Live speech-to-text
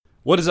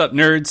What is up,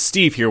 nerds?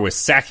 Steve here with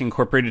SAC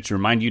Incorporated to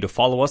remind you to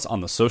follow us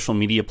on the social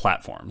media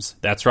platforms.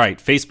 That's right,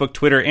 Facebook,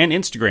 Twitter, and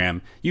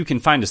Instagram. You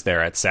can find us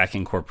there at SAC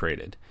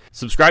Incorporated.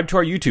 Subscribe to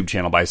our YouTube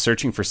channel by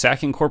searching for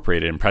SAC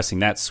Incorporated and pressing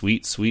that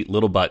sweet, sweet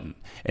little button.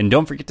 And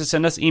don't forget to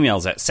send us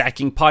emails at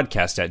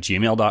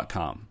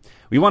sackingpodcast@gmail.com.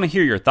 We want to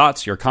hear your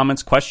thoughts, your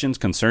comments, questions,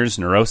 concerns,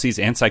 neuroses,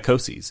 and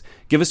psychoses.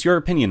 Give us your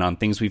opinion on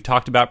things we've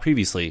talked about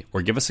previously,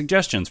 or give us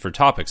suggestions for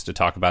topics to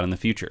talk about in the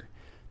future.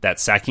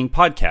 That's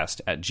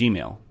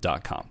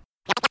sackingpodcast@gmail.com.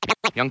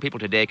 Young people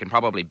today can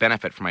probably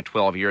benefit from my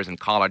 12 years in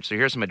college, so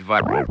here's some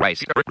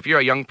advice. If you're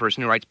a young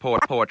person who writes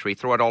poetry,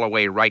 throw it all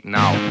away right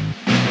now.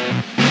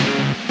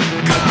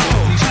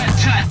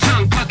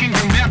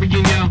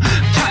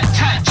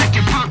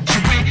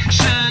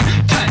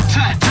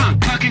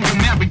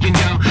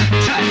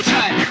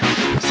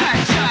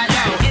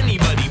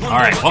 All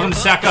right, welcome to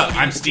Sack Up.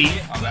 I'm Steve.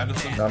 I'm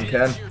Addison. I'm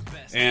Ken.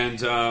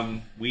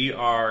 And we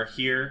are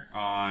here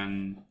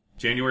on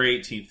January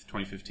 18th,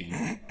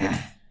 2015.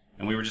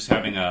 And we were just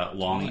having a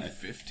long...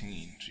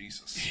 2015,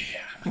 Jesus.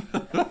 Yeah.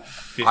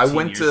 I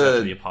went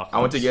to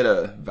get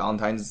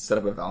set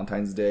up a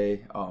Valentine's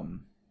Day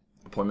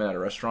appointment at a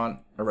restaurant,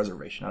 a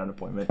reservation, not an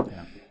appointment.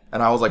 Yeah.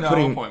 And I was like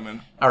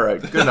appointment. All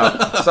right, good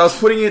enough. So I was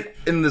putting it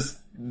in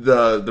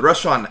the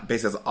restaurant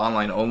basically as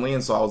online only,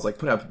 and so I was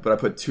like I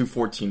put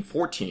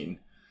 2/14/14.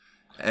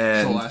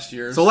 And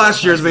So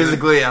last year's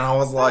basically, and I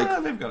was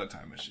like, they've got a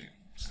time machine.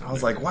 I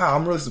was like, wow,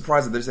 I'm really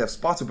surprised that they just have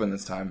spots open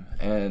this time.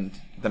 And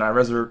then I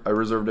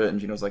reserved it, and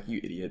Gina was like, you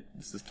idiot.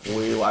 This is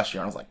totally last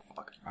year. And I was like,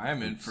 fuck. I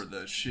am in for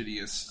the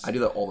shittiest. I do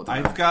that all the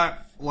time. I've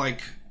got,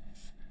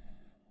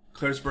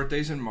 Claire's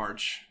birthday's in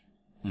March.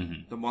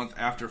 Mm-hmm. The month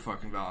after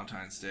fucking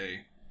Valentine's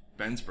Day.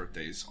 Ben's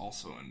birthday's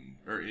also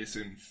is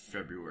in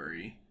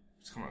February.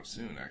 It's coming up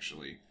soon,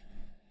 actually.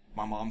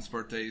 My mom's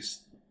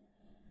birthday's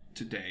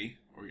today,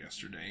 or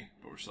yesterday,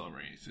 but we're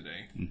celebrating it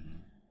today. Mm-hmm.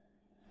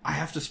 I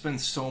have to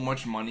spend so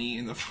much money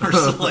in the first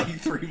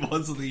 3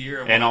 months of the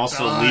year, and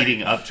also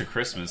leading up to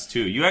Christmas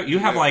too. You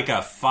have like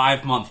a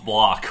 5-month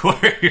block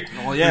where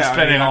you're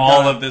spending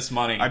all of this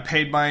money. I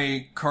paid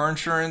my car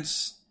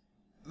insurance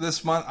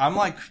this month. I'm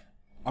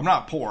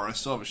not poor. I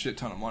still have a shit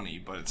ton of money,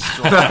 but it's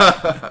still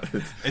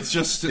it's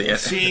just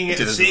seeing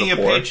a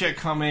paycheck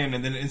come in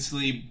and then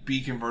instantly be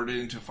converted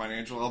into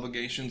financial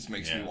obligations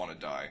makes me want to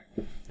die.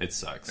 It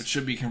sucks. It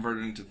should be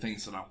converted into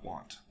things that I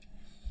want.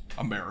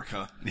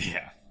 America.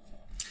 Yeah.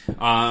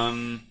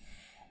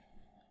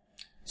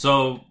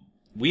 So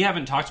we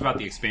haven't talked about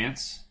the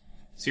Expanse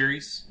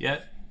series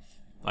yet,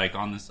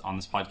 on this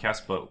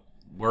podcast, but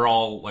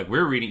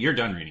we're reading. You're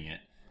done reading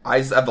it. I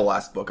just have the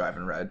last book I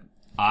haven't read.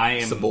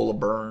 Cibola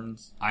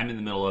Burns. I'm in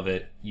the middle of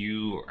it.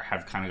 You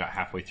have kind of got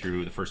halfway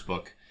through the first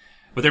book,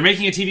 but they're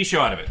making a TV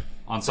show out of it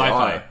on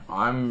Sci-Fi.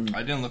 I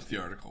didn't look at the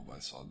article, but I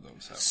saw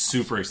those.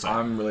 Super excited.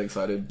 I'm really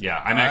excited. Yeah,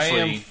 I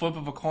am flip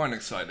of a coin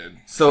excited.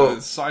 So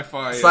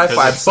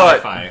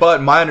sci-fi,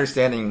 but my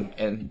understanding,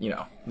 and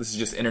this is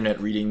just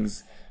internet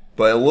readings,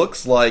 but it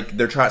looks like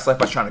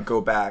Sci-Fi's trying to go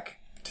back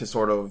to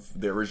sort of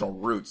the original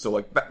roots. So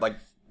like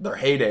their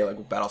heyday, like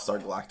with Battlestar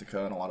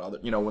Galactica and a lot of other,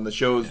 when the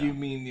shows. You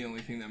mean the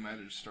only thing that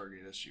matters is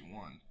Stargate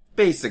SG-1?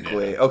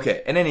 Basically,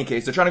 okay. In any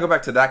case, they're trying to go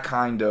back to that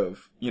kind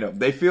of,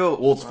 they feel.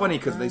 Well, it's funny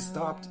because they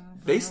stopped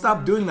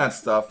doing that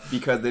stuff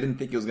because they didn't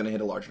think it was going to hit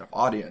a large enough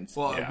audience.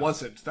 Well, it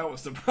wasn't. That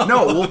was the problem.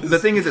 No, well, the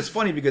thing is, it's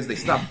funny because they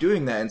stopped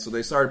doing that, and so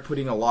they started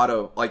putting a lot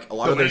of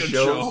their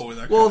shows.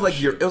 It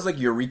was like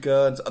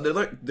Eureka. And so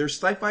they're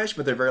sci-fi-ish,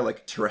 but they're very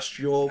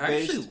terrestrial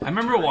based. I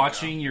remember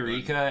watching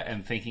Eureka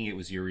and thinking it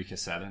was Eureka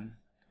 7.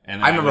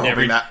 And I remember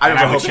hoping that.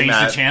 I would change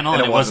the channel,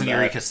 and it wasn't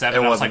Eureka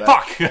 7. I was like,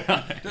 fuck!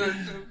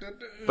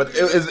 But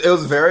it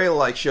was very,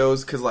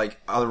 shows, because,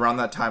 around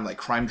that time,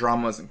 crime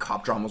dramas and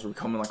cop dramas were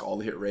becoming, all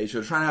the hit rage. They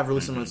were trying to have really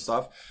similar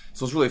stuff.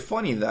 So it's really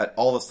funny that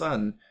all of a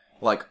sudden,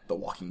 The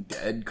Walking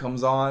Dead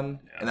comes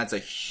on, and that's a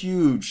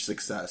huge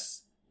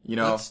success.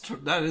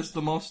 That is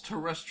the most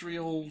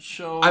terrestrial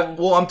show.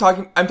 I'm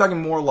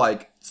talking more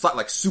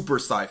super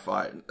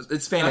sci-fi.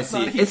 It's fantasy.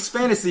 It's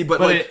fantasy,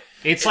 but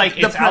it's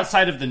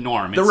outside of the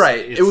norm.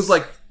 It was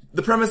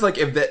the premise,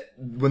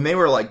 when they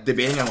were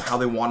debating on how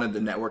they wanted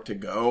the network to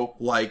go,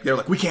 they're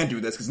we can't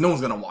do this because no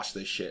one's gonna watch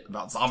this shit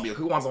about zombies.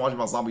 Who wants to watch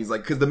about zombies?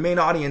 Because the main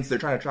audience they're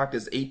trying to attract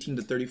is 18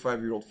 to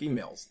 35-year-old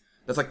females.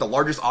 That's the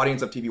largest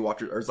audience of TV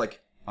watchers. Or it's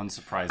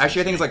unsurprising.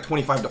 Actually, I think it's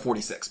 25 to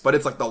 46, but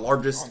it's the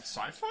largest. On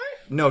Sci-Fi?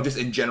 No, just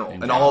in general,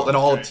 in all of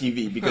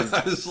TV, because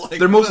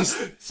they're mostly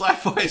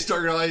Sci-Fi's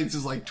target audience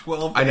is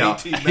 12 to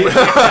 18.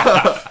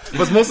 But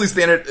it's mostly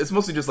standard. It's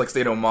mostly just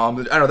stay-at-home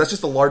moms. I don't know. That's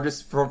just the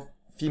largest. For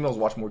females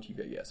watch more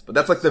TV, I guess, but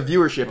that's the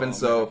viewership, and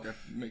so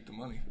make the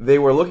money. They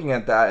were looking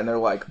at that, and they're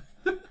a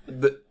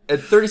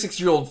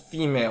 36-year-old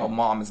female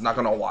mom is not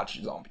going to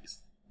watch zombies.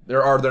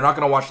 They're not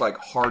going to watch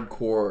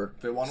hardcore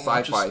they want to sci-fi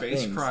watch a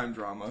space things. Crime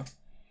drama.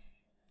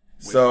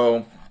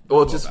 So,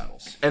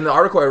 and the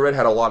article I read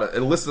had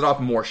it listed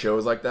off more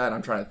shows like that, and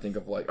I'm trying to think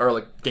of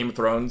Game of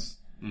Thrones,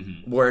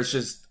 where it's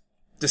just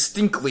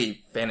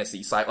distinctly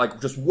fantasy,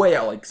 just way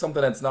out,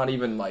 something that's not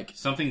even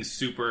something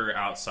super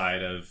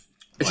outside of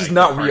It's like just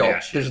not the real.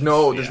 Kardashians.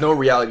 There's no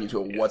reality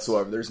to it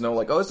whatsoever. There's no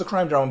like, oh, it's a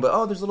crime drama, but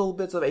oh, there's little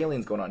bits of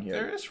aliens going on here.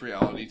 There is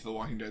reality to The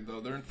Walking Dead,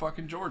 though. They're in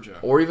fucking Georgia.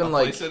 Or even a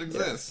like, place that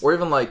exists. or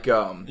even like,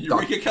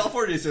 Eureka,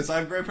 California says I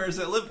have grandparents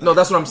that live there. No,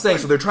 that's what I'm saying.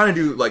 So they're trying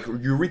to do like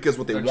Eureka's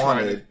what they They're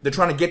wanted. They're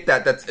trying to get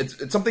that.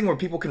 It's something where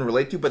people can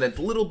relate to, but it's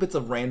little bits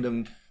of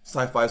random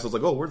sci-fi. So it's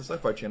like, oh, we're the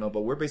Sci-Fi Channel,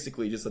 but we're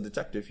basically just a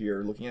detective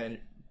here looking at,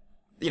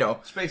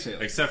 Space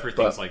aliens. Except for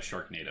things like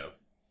Sharknado.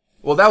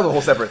 Well, that was a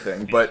whole separate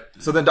thing. But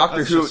so then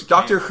Doctor That's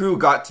Who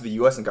got to the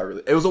U.S. and got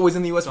really. It was always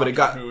in the U.S., but it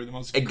got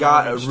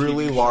a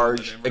really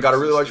large. It got a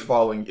really large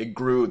following. It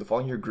grew. The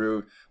following year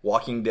grew.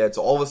 Walking Dead,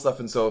 so all this stuff,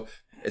 and so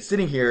it's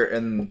sitting here,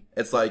 and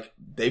it's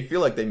they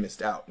feel like they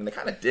missed out, and they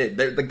kind of did.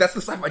 They're that's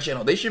the Sci-Fi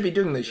Channel. They should be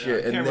doing this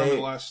shit, and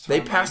they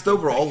passed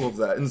over all of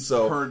that, and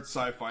so heard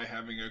Sci-Fi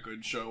having a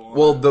good show on.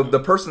 Well, the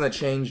person that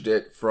changed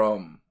it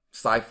from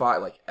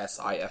Sci-Fi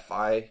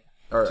SIFI.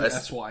 Or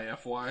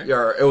SYFY?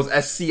 Or it was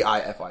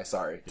SCIFI,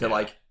 sorry.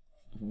 To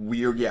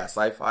weird,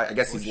 sci-fi. I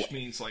guess Which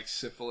means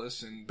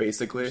syphilis and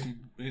basically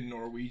in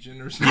Norwegian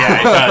or something.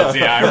 Yeah, it does.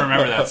 Yeah, I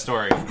remember that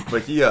story.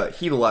 But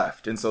he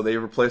left, and so they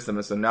replaced him,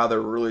 and so now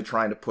they're really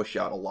trying to push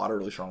out a lot of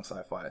really strong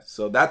sci-fi.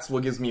 So that's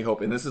what gives me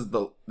hope. And this is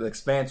the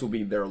Expanse will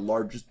be their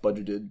largest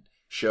budgeted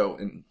show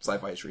in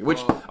sci-fi history,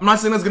 which I'm not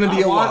saying that's going to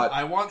be a lot.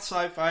 I want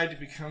sci-fi to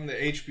become the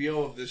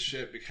HBO of this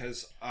shit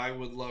because I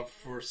would love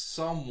for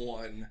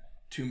someone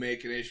to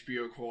make an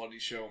HBO quality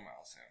show in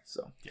Miles Hands.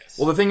 So yes.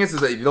 Well, the thing is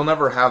that they'll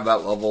never have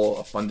that level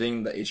of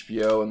funding that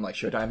HBO and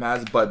Showtime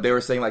has. But they were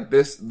saying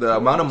the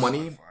amount of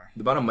money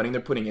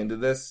they're putting into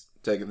this,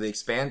 to the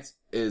Expanse,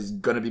 is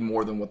going to be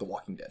more than what The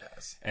Walking Dead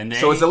has.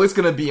 So it's at least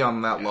going to be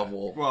on that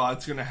level. Well,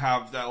 it's going to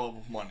have that level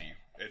of money.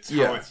 It's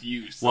how it's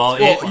used. Well,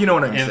 you know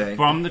what I'm saying.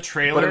 From the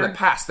trailer, but in the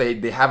past,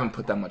 they haven't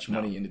put that much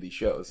money into these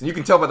shows, and you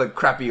can tell by the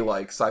crappy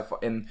sci-fi.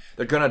 And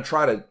they're going to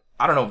try to.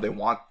 I don't know if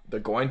they're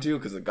going to,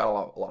 because it got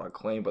a lot of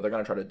acclaim, but they're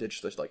going to try to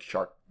ditch this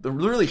the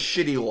really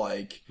shitty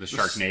the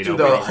Sharknado,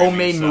 the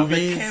homemade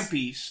movies, the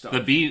campy stuff, the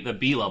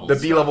B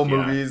level,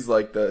 movies,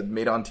 like the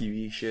made on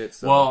TV shit.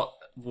 So.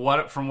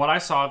 Well, from what I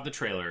saw of the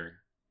trailer,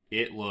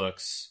 it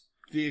looks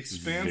The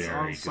Expanse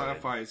on good.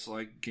 sci-fi is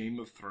like Game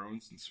of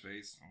Thrones in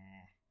space. I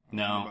don't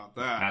no, know about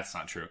that. That's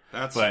not true.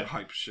 That's some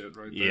hype shit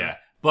right there. Yeah,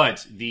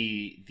 but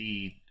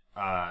the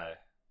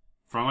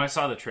from when I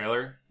saw the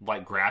trailer,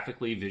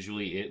 graphically,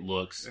 visually, it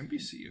looks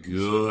NBC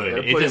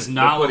good. It does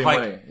not look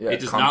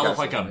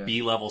like a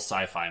B-level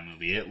sci-fi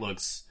movie. It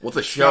looks. Well, it's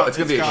a show. It's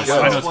gonna be a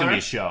show. I know it's gonna be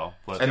a show,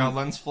 but it's got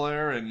lens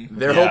flare, and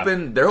they're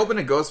hoping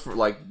it goes for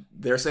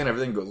they're saying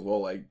everything goes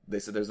well. They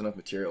said there's enough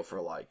material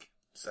for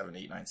 7,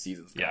 8, 9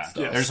 seasons. Yeah,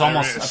 yes,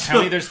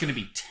 apparently there's going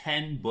to be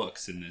 10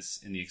 books in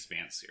the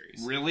Expanse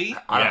series. Really?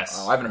 Yes.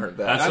 I haven't heard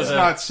that. That's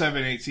not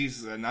 7, 8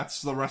 seasons, and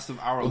that's the rest of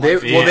our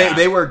life.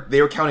 They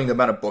were counting the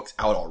amount of books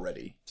out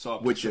already,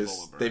 which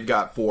is they've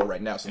got 4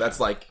 right now. So that's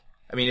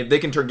if they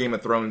can turn Game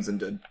of Thrones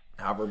into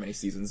however many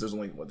seasons, there's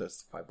only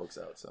there's 5 books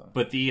out. So,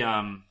 but the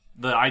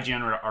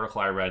IGN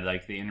article I read,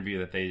 the interview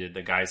that they did,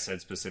 the guy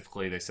said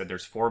specifically, they said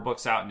there's 4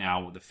 books out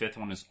now. The 5th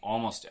one is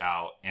almost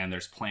out, and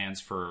there's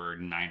plans for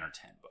 9 or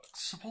 10 books.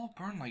 Sybil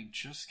Byrne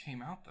just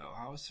came out though.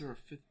 How is there a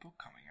 5th book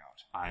coming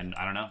out?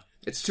 I don't know.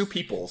 It's 2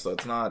 people, so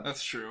it's not.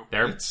 That's true.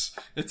 It's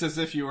as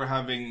if you were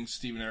having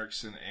Steven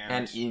Erikson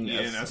and Ian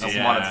at the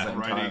same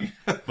time.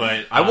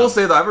 But I will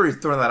say though, I've already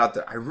thrown that out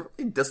there. I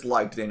really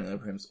disliked Daniel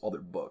Abraham's other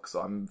books, so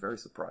I'm very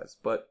surprised.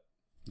 But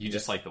you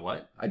disliked the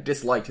what? I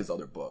disliked his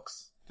other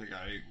books. The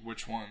guy,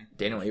 which one?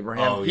 Daniel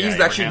Abraham. Oh, he's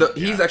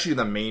actually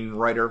the main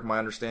writer, of my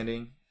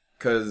understanding.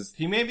 Because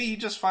he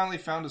just finally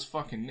found his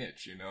fucking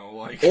niche,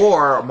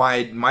 Or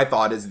my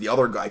thought is the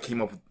other guy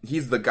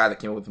he's the guy that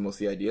came up with most of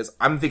the ideas.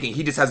 I'm thinking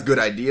he just has good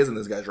ideas and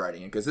this guy's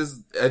writing it, because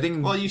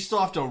well, you still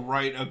have to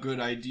write a good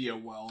idea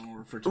well in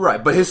order for it to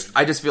right, but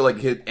I just feel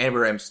like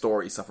Abraham's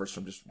story suffers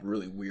from just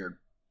really weird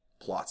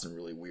plots and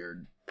really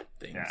weird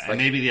things. Yeah, and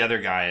maybe the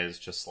other guy is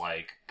just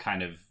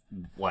kind of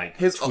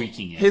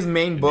tweaking it. His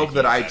main book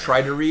that I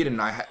tried to read and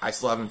I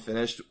still haven't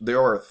finished,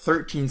 there are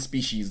 13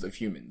 species of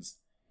humans.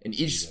 And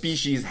each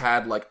species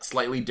had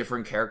slightly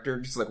different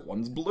characters.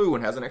 One's blue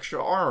and has an extra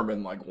arm,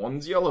 and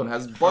one's yellow and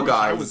has bug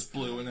eyes. I was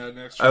blue and had an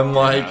extra arm.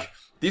 And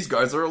these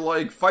guys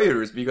are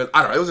fighters because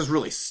I don't know. It was just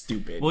really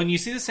stupid. Well, and you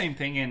see the same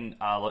thing in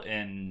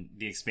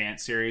the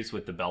Expanse series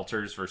with the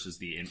Belters versus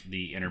the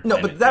Interplanet.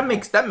 No, but that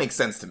makes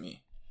sense to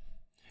me.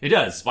 It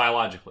does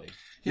biologically.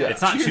 Yeah,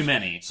 it's not too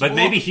many. But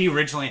maybe he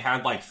originally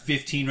had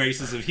 15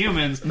 races of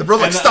humans. And the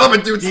bro's stop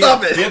it, dude,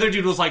 stop it! The other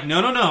dude was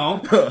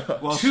no.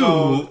 Well,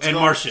 2 and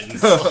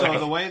Martians. So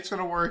the way it's going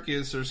to work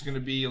is there's going to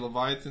be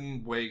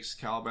Leviathan Wakes,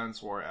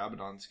 Caliban's War,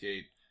 Abaddon's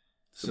Gate,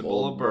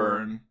 Sybil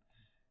Byrne,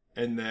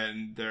 and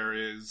then there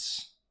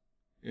is...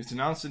 It's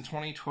announced in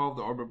 2012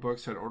 the Orbit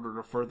Books had ordered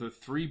a further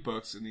 3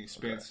 books in the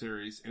Expanse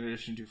series, in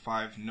addition to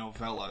 5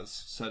 novellas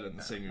set in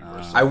the same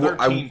universe. So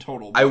 13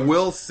 total books. I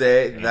will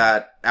say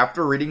that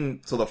after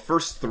reading, so the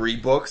first 3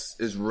 books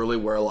is really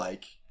where the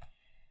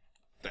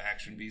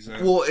action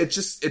begins. Well,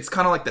 it's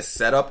kind of the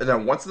setup, and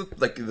then once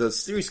the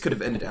series could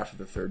have ended after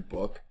the 3rd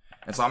book,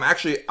 And so I'm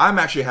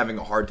actually having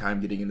a hard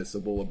time getting into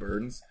Cibola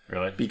Burns.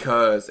 Really?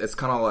 Because it's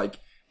kind of like,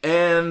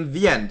 and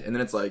the end. And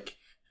then it's like,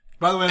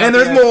 by the way, and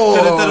there's more!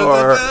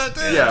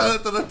 Yeah.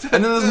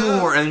 And then there's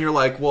more. And you're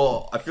like,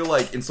 well, I feel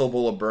like in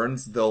Cibola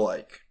Burns, they'll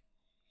like,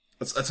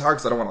 it's hard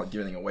because I don't want to like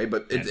give anything away,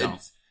 but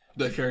it's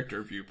the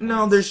character viewpoint.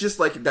 No, there's just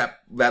like that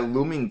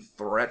looming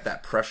threat,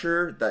 that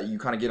pressure that you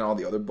kind of get in all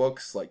the other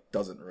books, like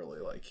doesn't really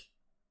like,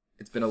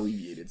 it's been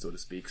alleviated, so to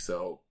speak.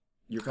 So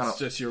you're kind of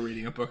just you're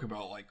reading a book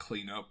about like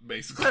cleanup,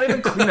 basically. Not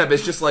even cleanup.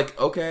 It's just like,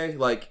 okay,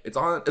 like it's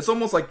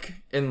almost like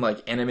in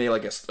like anime,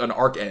 like an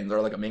arc ends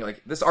or like a main,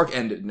 like this arc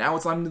ended. Now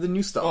it's on to the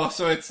new stuff. Oh,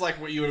 so it's like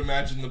what you would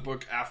imagine the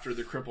book after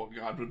the Crippled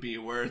God would be,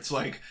 where it's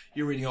like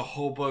you're reading a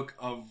whole book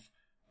of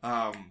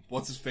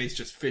what's his face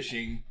just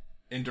fishing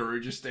in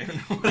Darujistan.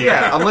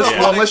 Yeah,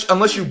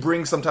 unless you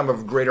bring some type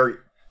of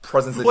greater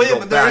presence that you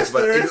go back.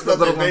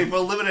 They've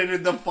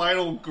eliminated the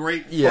final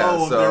great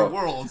foe of their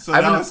world. So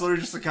now it's literally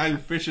just a guy who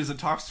fishes and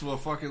talks to a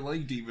fucking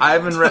lake demon. I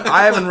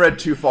haven't read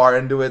too far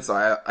into it,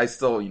 so I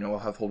still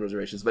have full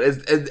reservations. But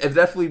it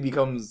definitely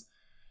becomes.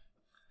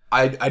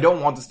 I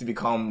don't want this to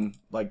become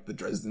like the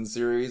Dresden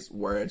series,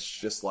 where it's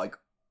just like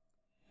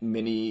a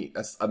mini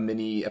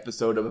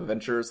episode of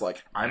adventures.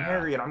 Like I'm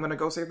Harry and I'm gonna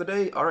go save the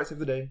day. All right, save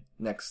the day.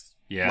 Next.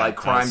 Yeah, like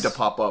crime to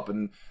pop up,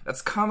 and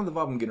that's kind of the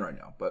vibe I'm getting right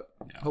now. But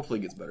hopefully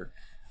it gets better.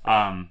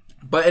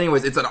 But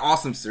anyways, it's an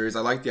awesome series. I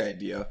like the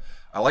idea.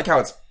 I like how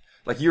it's,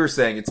 like you were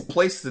saying, it's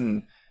placed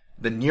in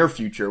the near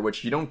future,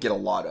 which you don't get a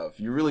lot of.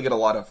 You really get a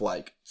lot of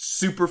like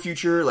super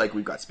future, like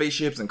we've got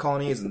spaceships and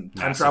colonies and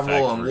time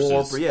travel and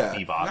war. Yeah,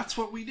 that's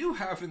what we do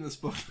have in this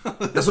book.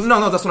 That's what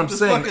I'm saying. This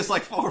book is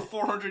like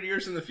 400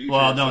 years in the future.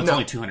 Well, no, it's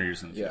only 200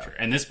 years in the future.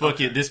 And this book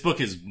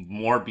is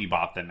more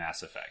Bebop than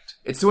Mass Effect.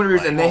 It's 200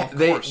 years, and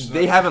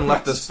they haven't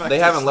left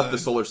the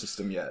solar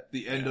system yet.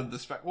 The end of the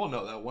spec. Well,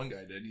 no, that one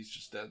guy did. He's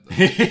just dead. Though.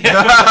 The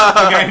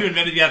guy who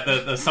invented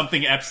the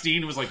something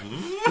Epstein was like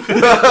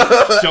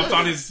jumped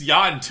on his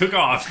yacht and took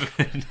off.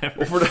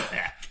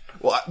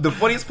 Well, the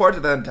funniest part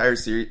of that entire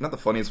series, not the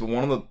funniest, but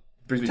one of the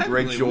brings me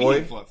great joy.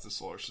 We've left the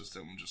solar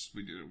system,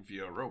 we did it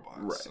via robots.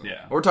 Right. So.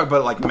 Yeah. We're talking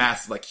about like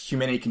mass, like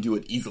humanity can do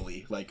it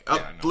easily. Like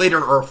later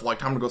Earth, like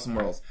time to go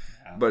somewhere else.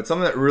 Yeah. But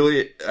something that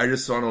really I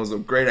just thought was a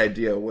great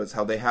idea was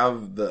how they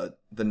have the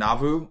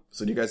Nauvoo.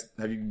 So do you guys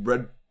have you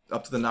read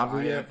up to the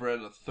Nauvoo yet? I have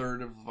read a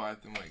third of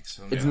Leviathan Lake.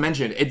 So it's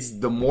mentioned. It's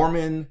the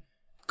Mormon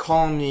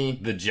colony,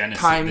 the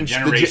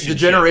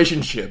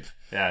generation ship.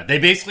 Yeah, they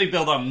basically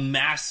build a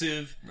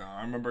massive... No,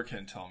 I remember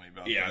Ken telling me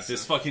about this. Yeah,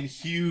 this fucking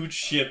huge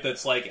ship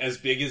that's like as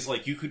big as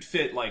like you could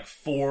fit like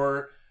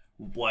 4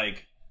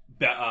 like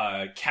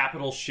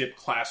capital ship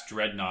class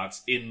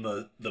dreadnoughts in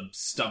the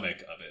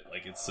stomach of it.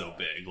 Like it's so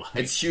big. Like,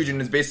 it's huge, and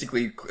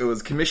it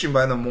was commissioned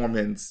by the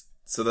Mormons,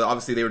 so that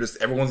obviously they were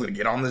just everyone's gonna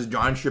get on this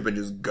giant ship and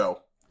just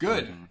go.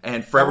 Good.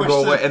 And forever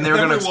go away, and they were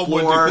going to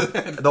explore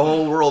the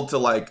whole world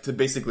to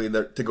basically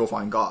to go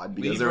find God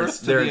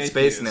because they're in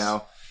space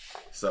now.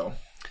 So.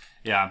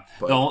 Yeah.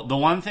 The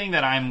one thing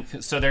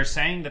that so they're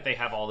saying that they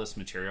have all this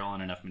material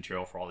and enough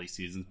material for all these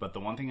seasons, but the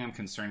one thing I'm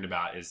concerned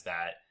about is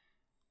that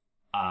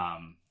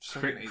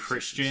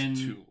Christian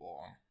too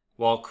long.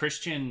 Well,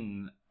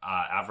 Christian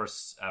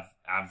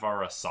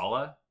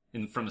Avarasala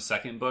from the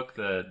second book,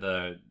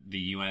 the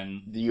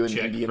UN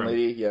Indian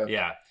lady,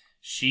 yeah.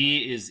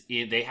 She is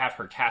they have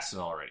her casted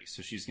already,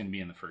 so she's going to be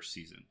in the first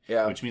season.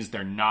 Yeah, which means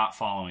they're not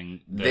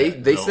following. They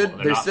said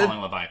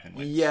following Leviathan.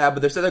 Yeah,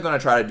 but they said they're going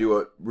to try to do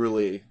it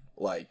really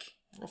like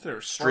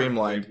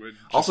streamlined.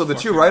 Also, the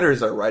 2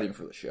 writers are writing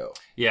for the show.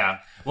 Yeah,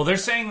 well, they're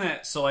saying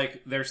that. So,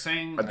 like, they're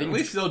saying at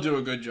least they'll do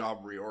a good job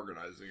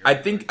reorganizing it. I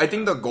think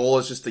the goal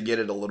is just to get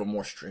it a little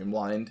more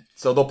streamlined.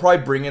 So they'll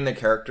probably bring in the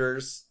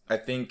characters. I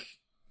think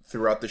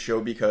throughout the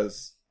show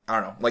because I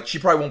don't know, like she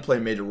probably won't play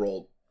a major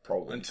role.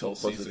 Probably until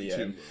close to the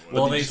end.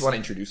 Well, they just want to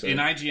introduce her. In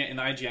the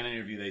IGN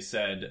interview, they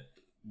said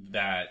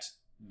that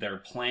their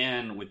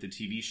plan with the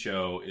TV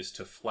show is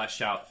to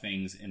flesh out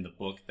things in the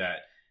book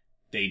that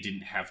they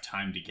didn't have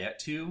time to get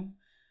to,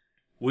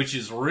 which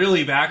is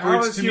really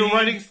backwards to me. You're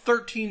writing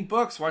 13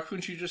 books. Why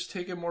couldn't you just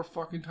take it more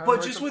fucking time?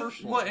 But just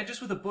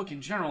with a book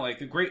in general, like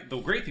the great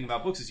thing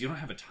about books is you don't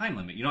have a time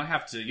limit. You don't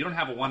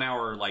have a 1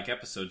 hour like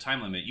episode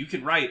time limit. You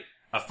can write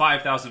a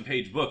 5,000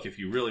 page book if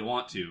you really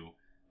want to.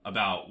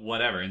 About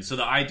whatever. And so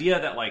the idea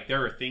that like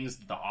there are things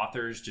that the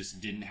authors just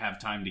didn't have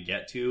time to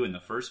get to in the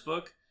first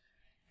book,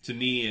 to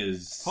me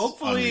is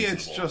hopefully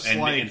it's just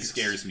it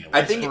scares me a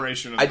little.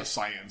 Exploration of the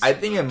science. I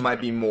think it might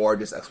be more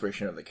just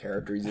exploration of the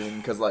characters even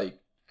because like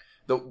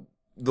the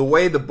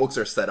way the books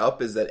are set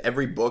up is that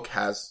every book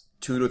has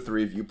 2 to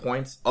 3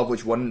 viewpoints, of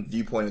which one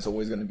viewpoint is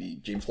always going to be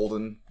James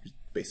Holden,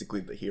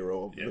 basically the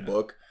hero of the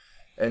book.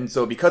 And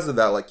so because of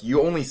that, like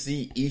you only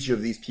see each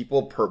of these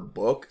people per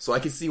book, so I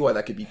can see why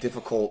that could be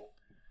difficult.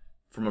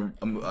 From a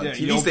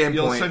TV standpoint,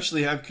 you'll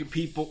essentially have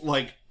people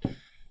like,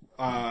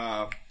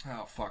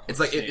 it's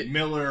like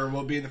Miller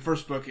will be in the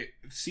first book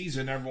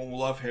season. Everyone will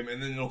love him,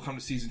 and then it'll come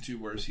to season 2.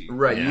 Where is he?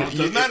 Right, it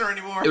doesn't matter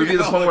anymore. It would be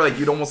the point where like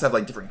you'd almost have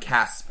like different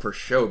casts per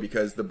show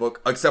because the book,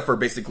 except for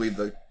basically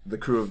the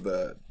crew of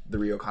the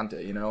Rio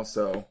Conte, you know.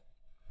 So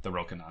The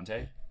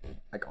Rocinante?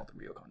 I call it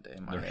the Ryokante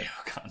in my The head.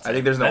 Ryokante. I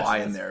think there's no I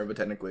in there, but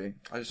technically.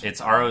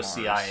 It's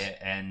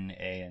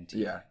Rocinante.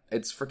 Yeah,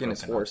 it's freaking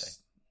his horse.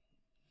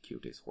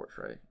 Quixote's horse,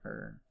 right?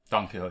 Or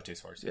Don Quixote's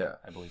horse. Yeah.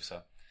 I believe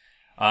so.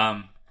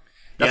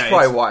 That's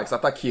probably why, because I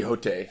thought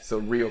Quixote, so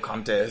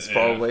Ryokante is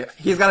probably...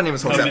 He's got to name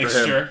his horse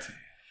after him.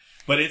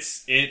 But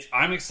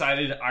I'm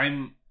excited.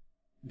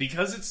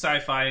 Because it's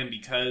sci-fi and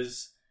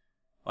because...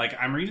 Like,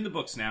 I'm reading the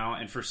books now,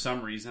 and for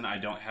some reason, I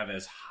don't have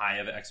as high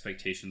of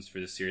expectations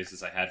for the series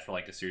as I had for,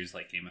 like, a series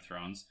like Game of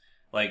Thrones.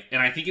 Like,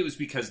 and I think it was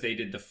because they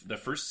did the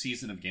first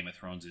season of Game of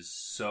Thrones is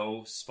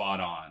so spot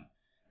on.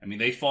 I mean,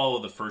 they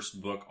follow the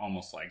first book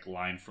almost, like,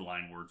 line for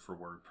line, word for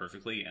word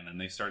perfectly, and then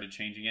they started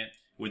changing it.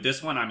 With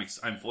this one,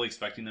 I'm fully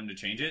expecting them to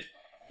change it,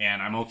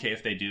 and I'm okay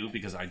if they do,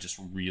 because I just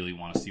really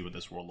want to see what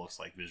this world looks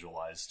like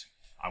visualized.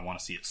 I want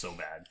to see it so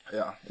bad.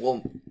 Yeah,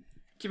 well,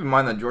 keep in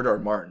mind that George R. R.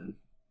 Martin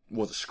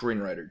was a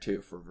screenwriter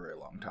too for a very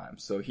long time,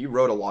 so he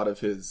wrote a lot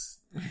of his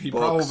He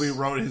books. probably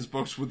wrote his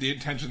books with the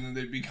intention that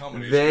they'd become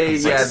an They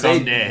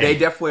someday. they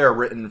definitely are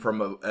written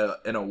from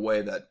in a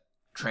way that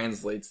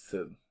translates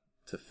to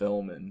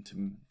film and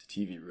to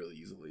TV really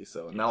easily.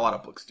 So not a lot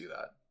of books do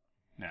that.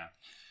 Yeah,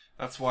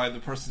 That's why the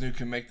person who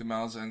can make the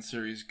Malazan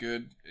series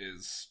good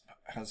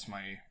has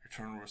my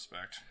eternal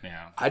respect.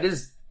 yeah.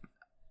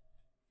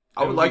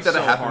 I would like that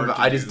to happen, but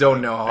I just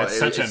don't know how. It's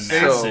such a it's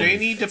massive- so, They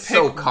need to it's pick.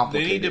 so They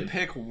complicated. need to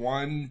pick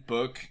one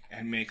book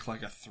and make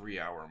like a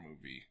 3-hour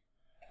movie,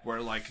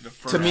 where like the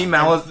first To me, the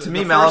Malazan's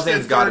first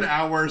and gotta- third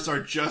hours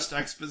are just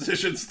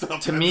exposition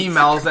stuff. To and me, the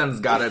Malazan's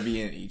got to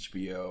be an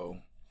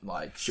HBO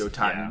like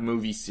Showtime Yeah.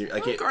 movie series.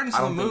 Like second- Gardens I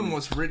of the don't Moon think-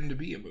 was written to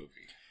be a movie.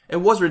 It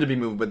was written to be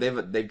a movie,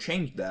 but they've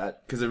changed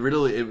that because it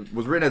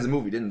was written as a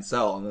movie, didn't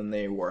sell, and then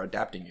they were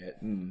adapting it.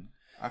 And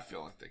I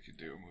feel like they could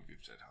do a movie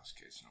of Dead House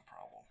Case, no problem.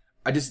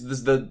 I just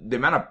the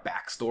amount of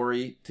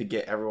backstory to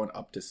get everyone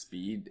up to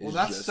speed. Is Well,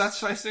 that's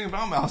the nice thing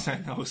about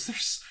Malazan, though.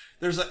 Is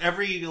there's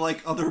every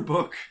like other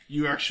book,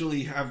 you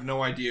actually have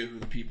no idea who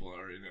the people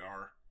are in it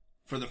are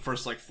for the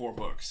first like 4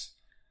 books.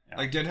 Yeah.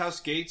 Like Dead House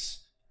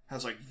Gates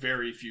has like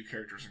very few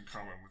characters in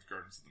common with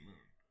Gardens of the Moon,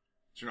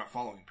 so you're not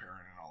following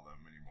Perrin and all them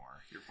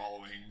anymore. You're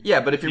following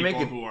but if you're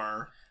people making who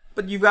are.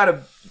 But you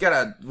gotta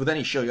with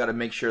any show, you gotta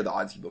make sure the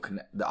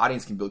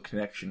audience can build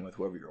connection with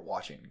whoever you're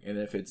watching. And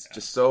if it's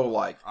just so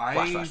like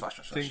flash,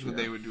 think that you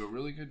they know. would do a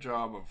really good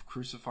job of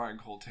crucifying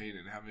Coltane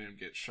and having him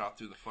get shot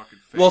through the fucking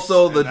face. Well,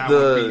 so and that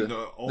would be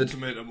the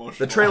ultimate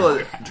emotional. The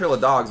Trail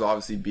of Dogs will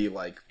obviously be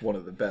like one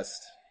of the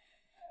best.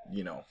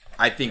 You know,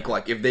 I think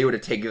like if they were to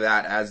take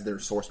that as their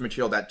source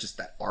material, that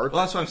arc.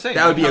 Well, that's what I'm saying.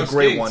 That would be Dead a House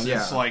great Gates one.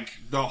 Yeah, is like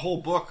the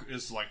whole book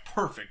is like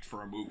perfect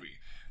for a movie.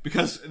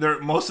 Because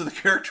most of the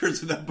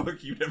characters in that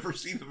book, you never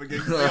see them again.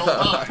 'Cause they all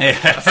die.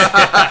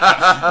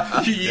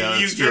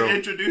 You get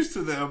introduced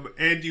to them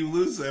and you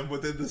lose them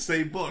within the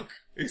same book,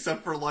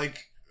 except for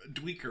like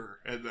Dweeker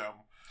and them.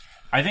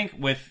 I think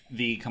with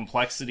the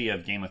complexity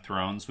of Game of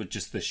Thrones, with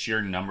just the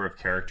sheer number of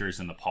characters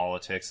and the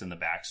politics and the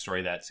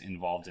backstory that's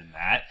involved in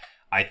that,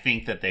 I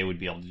think that they would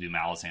be able to do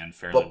Malazan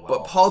fairly well.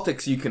 But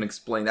politics you can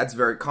explain. That's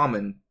very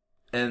common.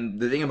 And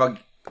the thing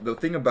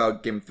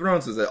about Game of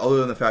Thrones is that other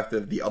than the fact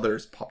that the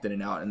others popped in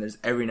and out, and there's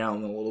every now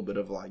and then a little bit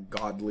of like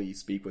godly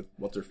speak with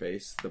what's her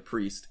face, the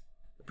priestess,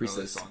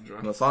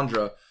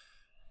 Melisandre.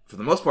 For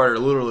the most part, it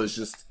literally is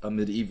just a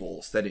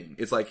medieval setting.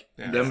 It's like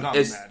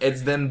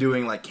it's them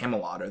doing like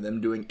Camelot or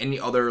them doing any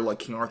other like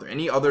King Arthur,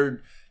 any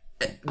other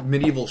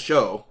medieval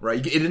show, right?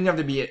 It didn't have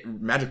to be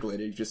magic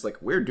related. It's just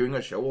like we're doing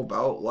a show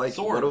about like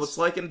Swords. what it's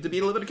like to be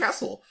live in a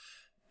castle.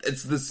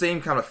 It's the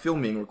same kind of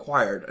filming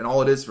required, and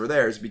all it is for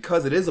there is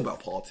because it is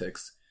about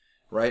politics,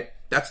 right?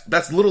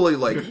 That's literally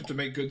like You have to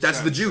make good that's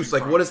the sense juice. in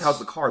Like what is products.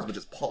 House of Cards, but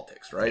just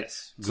politics, right?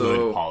 Yes,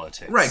 good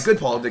politics. Right, good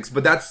politics.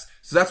 But that's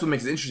what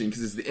makes it interesting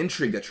because it's the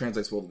intrigue that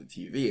translates well to the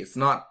TV. It's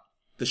not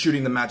the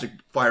shooting the magic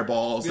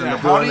fireballs and the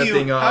blowing the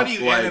thing up. How do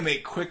you like,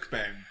 animate Quick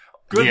Bang?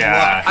 Good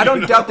Yeah. luck. I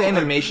don't doubt the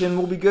animation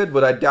will be good,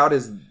 but I doubt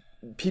is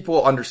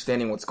people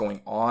understanding what's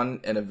going on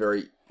in a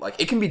very like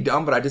it can be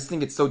done, but I just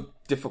think it's so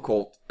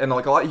difficult. And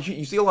like a lot,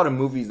 you see a lot of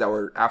movies that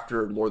were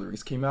after Lord of the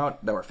Rings came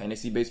out that were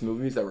fantasy based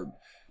movies that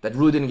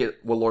really didn't get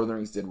what Lord of the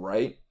Rings did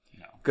right.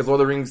 Because Lord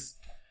of the Rings,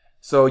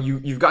 so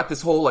you've got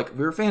this whole like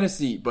we're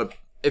fantasy, but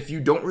if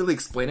you don't really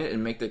explain it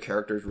and make the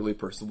characters really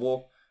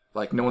personable,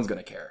 like no one's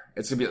gonna care.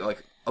 It's gonna be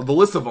like the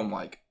list of them,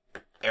 like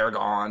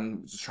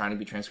Aragorn just trying to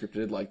be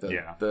transcripted, like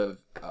the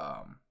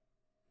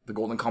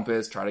Golden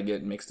Compass try to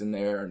get mixed in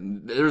there,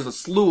 and there's a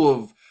slew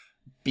of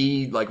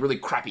like really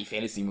crappy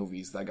fantasy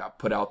movies that got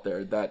put out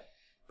there that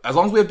as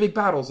long as we have big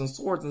battles and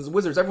swords and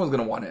wizards, everyone's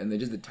gonna want it, and they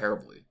just did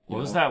terribly. What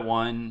was that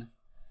one?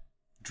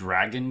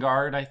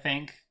 Drakengard, I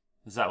think.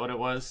 Is that what it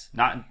was?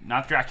 Not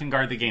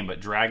Drakengard the game, but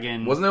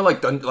Dragon. Wasn't there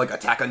like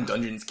Attack on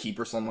Dungeon's Keep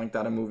or something like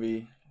that? A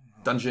movie.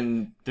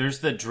 Dungeon. There's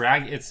the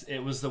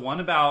It was the one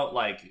about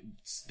like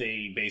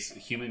they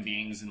basically human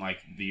beings in like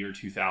the year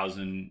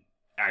 2000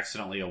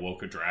 accidentally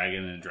awoke a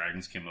dragon and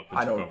dragons came up and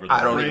took over the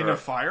world. Reign of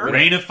Fire?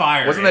 Rain of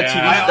Fire. Wasn't that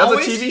TV? That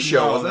was a TV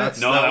show, No, wasn't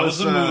it? No, that was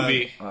a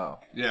movie. Oh.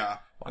 Yeah.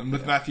 And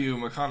with Matthew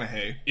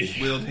McConaughey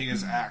wielding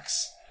his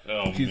axe.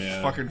 Oh, he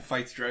man. fucking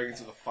fights dragons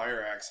with a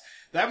fire axe.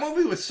 That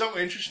movie was so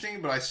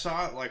interesting, but I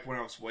saw it like when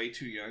I was way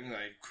too young, and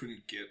I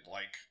couldn't get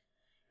like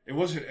it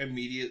wasn't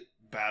immediate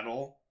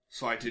battle,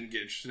 so I didn't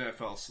get interested. I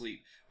fell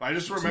asleep. But I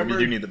just remember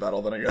you do need the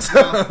battle, then I guess.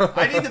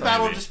 I need the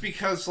battle just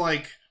because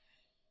like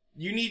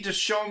you need to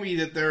show me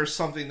that there's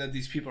something that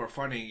these people are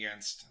fighting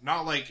against,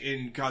 not like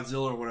in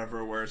Godzilla or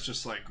whatever, where it's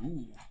just like,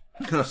 ooh,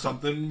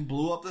 something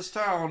blew up this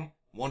town.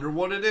 Wonder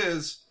what it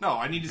is. No,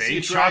 I need to see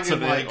a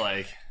dragon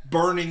like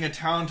burning a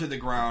town to the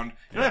ground.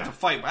 You don't have to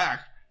fight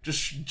back.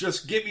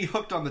 Just get me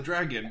hooked on the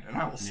dragon, and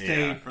I will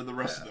stay for the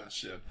rest of that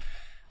shit.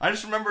 I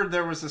just remember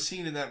there was a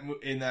scene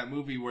in that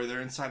movie where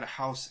they're inside a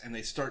house and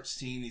they start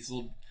seeing these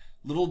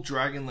little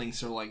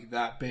dragonlings are like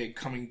that big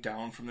coming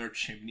down from their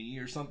chimney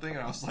or something,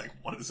 and I was like,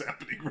 what is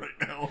happening right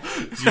now?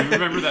 Do you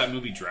remember that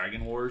movie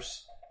Dragon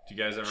Wars? Did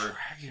you guys ever?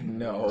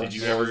 No. Did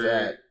you what ever? was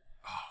that?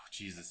 Oh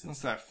Jesus!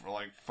 What's that for?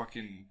 Like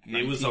fucking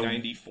It was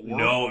 1994?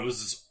 No, it was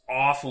this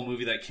awful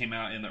movie that came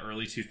out in the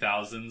early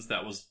 2000s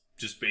that was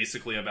just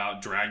basically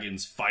about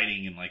dragons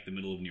fighting in like the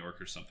middle of New York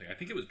or something. I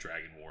think it was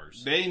Dragon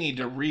Wars. They need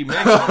to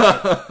remake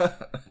it.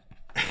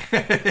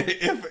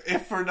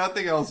 if for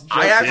nothing else,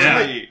 I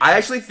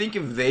actually think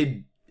if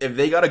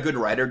they got a good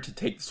writer to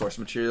take the source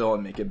material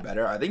and make it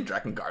better, I think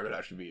Drakengard would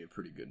actually be a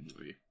pretty good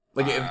movie.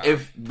 Like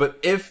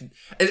if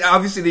and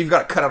obviously they've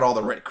got to cut out all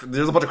the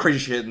there's a bunch of crazy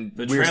shit and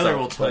the weird trailer stuff,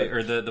 will tell you,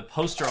 or the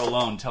poster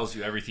alone tells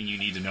you everything you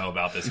need to know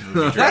about this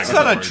movie. That's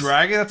not a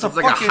dragon. That's a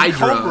like a fucking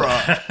hydra.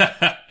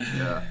 cobra.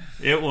 Yeah.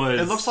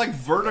 It looks like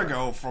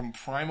Vertigo from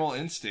Primal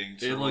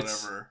Instinct or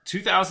whatever.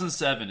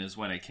 2007 is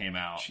when it came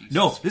out. Jesus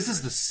no, Christ. this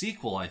is the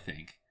sequel, I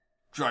think.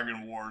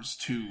 Dragon Wars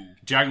 2.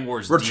 Dragon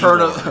Wars Return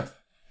D-War. of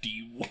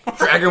D-War.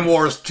 Dragon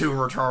Wars 2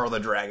 Return of the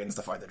Dragons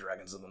to fight the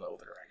dragons in the middle of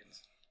the dragons.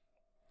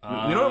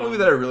 You know what movie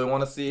that I really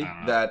want to see?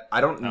 That I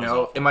don't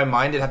know. In my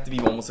mind, it'd have to be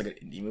almost like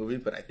an indie movie,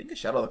 but I think a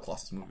Shadow of the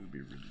Colossus movie would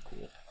be really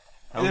cool.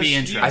 That would be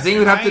interesting. I think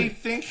we'd have to. I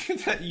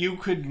think that you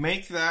could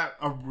make that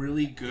a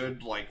really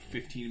good, like,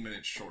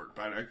 15-minute short,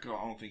 but I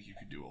don't think you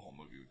could do a whole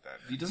movie with that.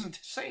 He doesn't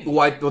say anything.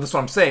 Well, that's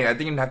what I'm saying. I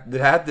think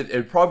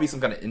it'd probably be some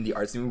kind of indie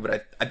artsy movie,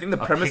 but I think the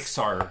premise.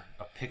 A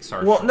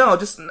Pixar. Well,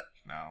 short.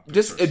 no,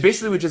 it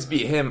basically would just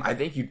be him. I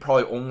think you'd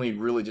probably only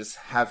really just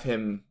have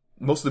him.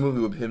 Most of the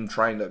movie with him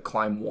trying to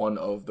climb one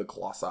of the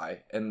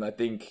colossi, and I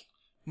think.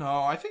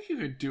 No, I think you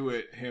could do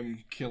it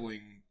him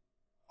killing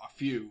a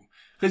few.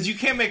 Because you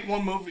can't make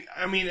one movie.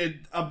 I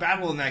mean, a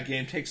battle in that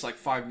game takes like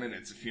 5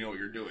 minutes if you know what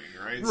you're doing,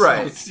 right?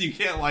 Right. So you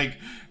can't like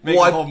make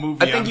a whole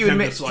movie. I think you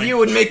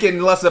would make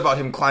it less about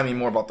him climbing,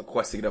 more about the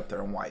quest to get up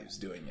there and why he was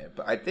doing it.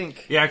 But I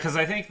think, because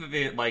I think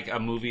that like a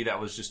movie that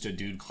was just a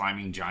dude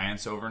climbing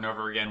giants over and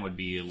over again would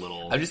be a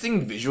little. I'm just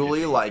thinking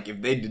visually, like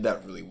if they did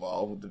that really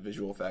well with the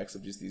visual effects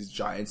of just these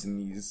giants and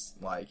these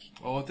like.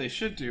 Well, what they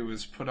should do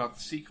is put out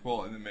the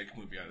sequel and then make a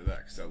movie out of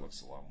that because that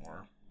looks a lot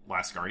more.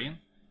 Last Guardian.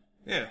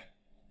 Yeah.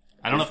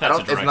 I don't know if that's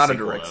a direct It's not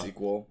sequel, a direct though.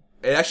 sequel.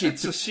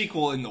 It's a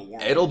sequel in the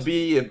world. It'll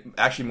be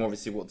actually more of a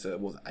sequel to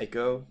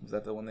Ico. Was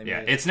that the one they made?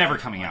 Yeah, it's never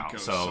coming out,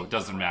 so it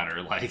doesn't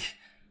matter. Like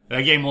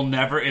that game will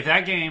never. If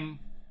that game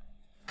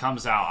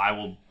comes out, I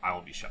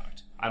will be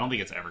shocked. I don't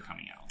think it's ever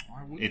coming out.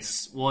 Why wouldn't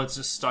it's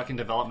just stuck in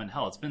development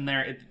hell. It's been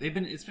there.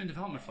 It's been in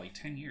development for like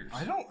 10 years.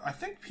 I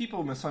think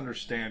people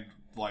misunderstand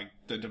like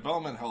the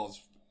development hell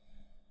is.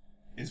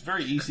 It's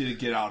very easy to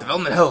get out of.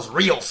 Development hell's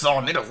real,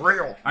 son. It is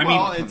real. I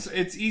mean,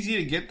 it's easy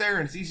to get there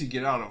and it's easy to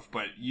get out of,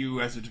 but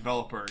you as a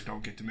developer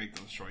don't get to make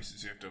those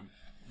choices. You have to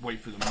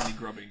wait for the money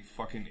grubbing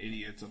fucking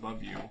idiots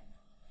above you.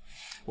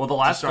 Well, The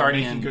Last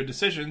Guardian making good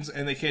decisions,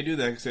 and they can't do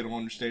that because they don't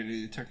understand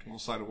any of the technical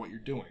side of what you're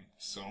doing.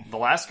 So The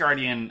Last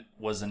Guardian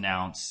was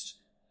announced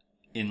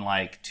in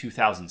like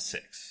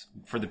 2006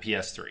 for the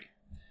PS3,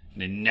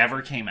 and it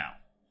never came out.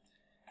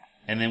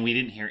 And then we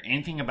didn't hear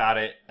anything about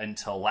it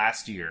until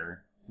last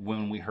year,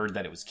 when we heard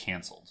that it was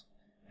canceled.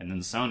 And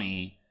then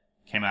Sony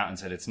came out and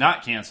said it's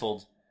not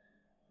canceled,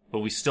 but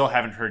we still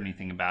haven't heard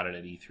anything about it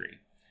at E3.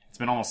 It's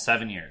been almost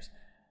 7 years.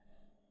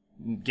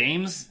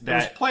 Games that... It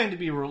was planned to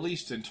be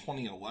released in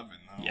 2011,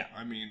 though. Yeah.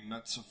 I mean,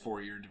 that's a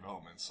 4-year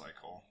development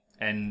cycle.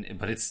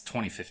 But it's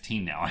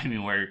 2015 now. I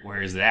mean,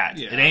 where is that?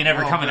 Yeah, it ain't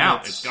ever coming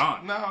out. It's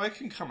gone. No, it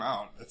can come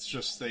out. It's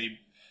just they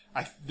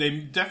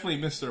definitely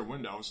missed their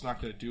window. It's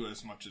not going to do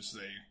as much as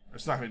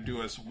it's not going to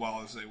do as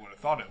well as they would have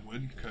thought it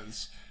would,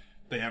 because...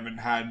 They haven't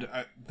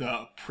had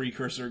the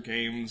precursor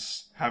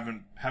games have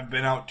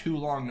been out too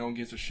long. No one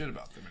gives a shit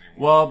about them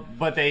anymore. Well,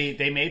 but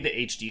they made the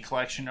HD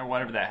collection or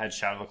whatever that had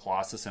Shadow of the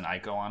Colossus and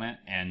Ico on it,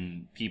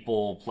 and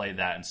people played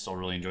that and still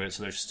really enjoyed it.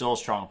 So there's still a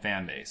strong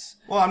fan base.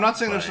 Well, I'm not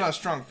saying there's not a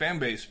strong fan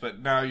base, but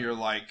now you're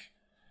like,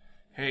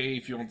 hey,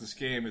 if you want this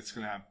game, it's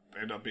gonna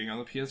end up being on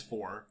the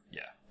PS4.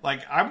 Yeah,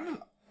 like I'm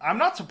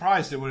not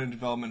surprised it went in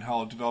development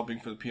hell developing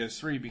for the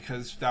PS3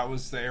 because that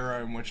was the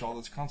era in which all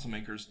those console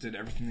makers did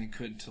everything they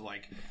could to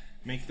like.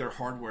 Make their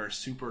hardware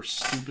super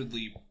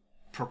stupidly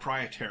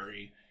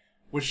proprietary,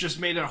 which just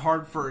made it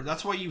hard for...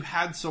 That's why you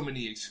had so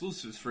many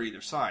exclusives for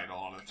either side a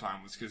lot of the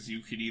time, was because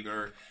you could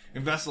either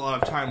invest a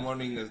lot of time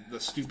learning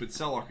the stupid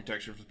cell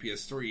architecture for the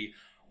PS3,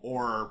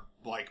 or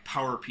like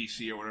Power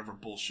PC or whatever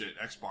bullshit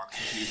Xbox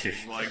is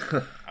using. Like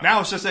now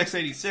it's just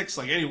x86.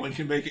 Like anyone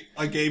can make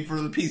a game for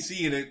the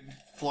PC and it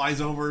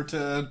flies over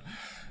to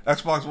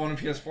Xbox One and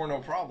PS4 no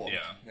problem.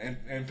 Yeah. And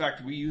in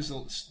fact, we use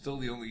still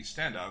the only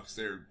standout because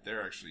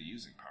they're actually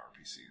using Power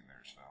PC in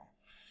there.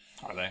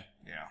 So Are they?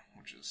 yeah,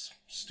 which is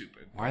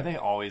stupid. Why are they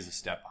always a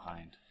step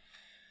behind?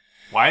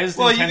 Why is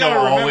Well, you Nintendo gotta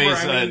remember,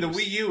 always? I mean, the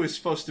Wii U is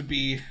supposed to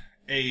be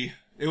it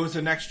was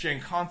a next gen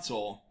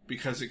console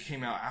because it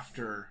came out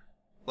after.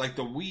 Like,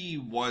 the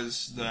Wii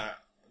was the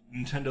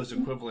Nintendo's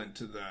equivalent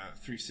to the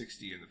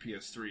 360 and the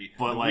PS3.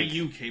 But the like, Wii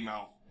U came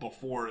out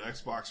before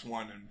Xbox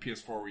One and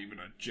PS4 were even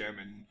a gem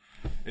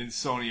in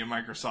Sony and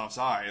Microsoft's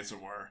eye, as it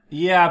were.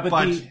 yeah,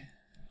 But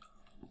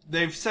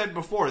they've said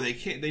before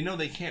they know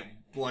they can't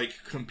like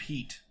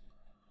compete,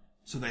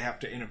 so they have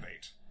to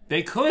innovate.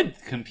 they could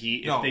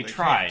compete if they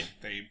tried.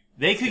 Can't.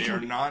 They could. They are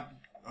not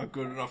a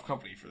good enough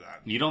company for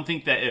that. You don't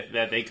think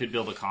that they could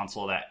build a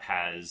console that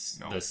has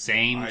the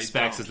same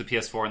specs as the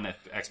PS4 and the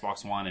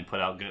Xbox One and put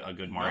out a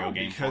good Mario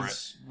game for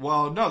it?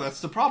 Well, no,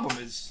 that's the problem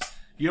is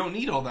you don't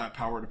need all that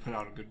power to put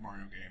out a good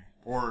Mario game.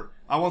 Or,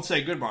 I won't say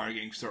a good Mario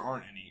game because there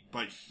aren't any,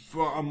 but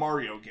for a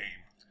Mario game,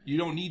 you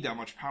don't need that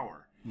much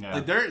power. Yeah.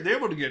 Like, they're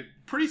able to get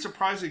pretty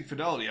surprising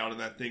fidelity out of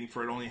that thing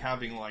for it only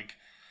having, like,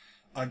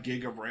 a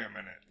gig of RAM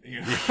in it.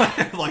 You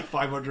know? Like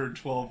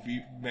 512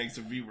 megs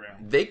of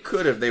VRAM. They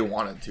could if they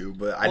wanted to,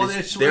 but it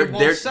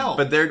won't sell.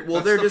 But they're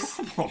That's just.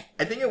 the problem.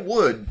 I think it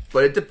would,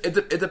 but it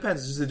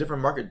depends. It's just a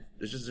different market.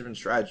 It's just a different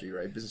strategy,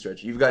 right? Business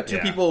strategy. You've got two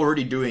people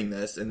already doing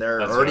this, and they're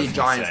That's already what I was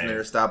gonna giants say. and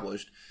they're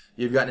established.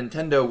 You've got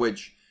Nintendo,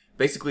 which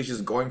basically is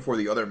just going for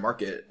the other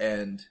market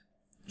and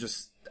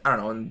just I don't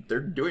know, and they're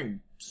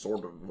doing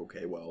sort of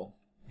okay. Well,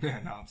 Yeah,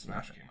 now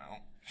Smash came out.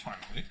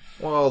 Finally.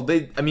 well,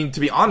 to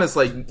be honest,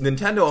 like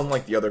Nintendo,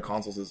 unlike the other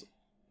consoles,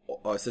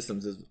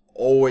 systems, has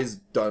always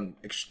done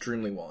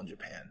extremely well in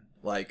Japan.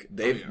 Like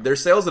their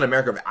sales in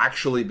America have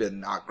actually been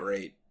not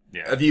great.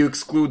 Yeah. If you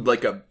exclude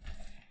like a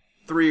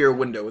 3-year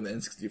window when the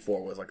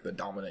N64 was like the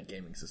dominant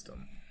gaming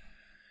system,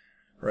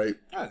 right?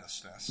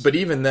 That's SNES. But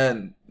even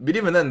then,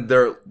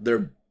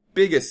 their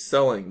biggest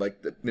selling,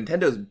 like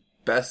Nintendo's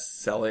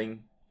best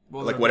selling,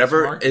 Well, like their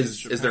whatever best market is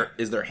Japan.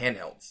 their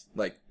handhelds.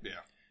 Like Yeah.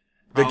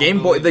 the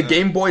Probably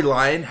Game Boy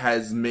line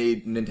has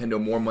made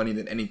Nintendo more money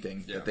than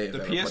anything that they have The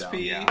ever put out.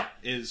 PSP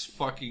is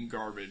fucking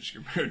garbage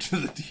compared to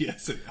the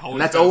DS.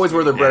 And that's always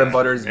where the bread and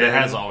butter has been. It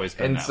has always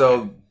been and that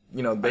so way.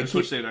 you know I they just keep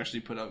wish they'd actually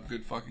put out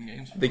good fucking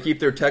games. they keep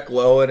their tech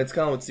low, and it's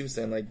kind of what Steve's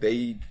saying. Like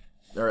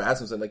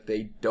Adam said, like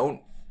they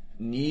don't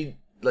need,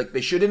 like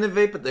they should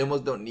innovate, but they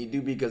almost don't need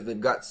to because they've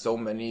got so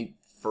many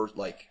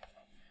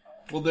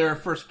Well, they're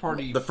first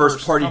party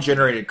party company.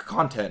 generated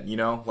content. You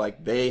know,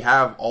 like they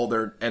have all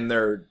they're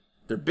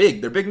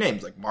big. They're big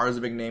names. Like Mario's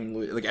a big name.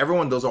 Like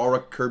everyone, those are all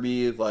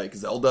Kirby. Like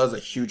Zelda's a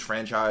huge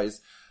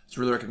franchise. It's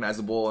really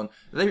recognizable, and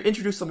they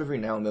introduce some every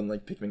now and then.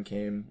 Like Pikmin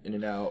came in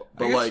and out,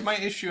 but I guess like my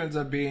issue ends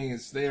up being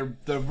is the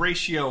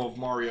ratio of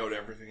Mario to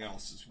everything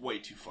else is way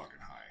too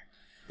fucking high.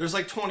 There's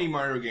like 20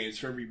 Mario games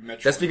for every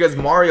Metroid. that's because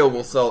Mario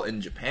will sell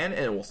in Japan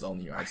and it will sell in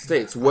the United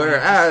States,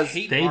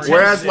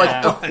 whereas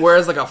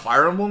like a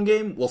Fire Emblem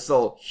game will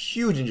sell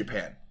huge in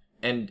Japan,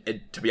 and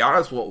to be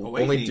honest, will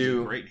only Awakening do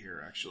did great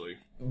here actually.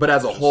 But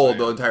as a whole, saying.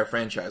 the entire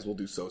franchise will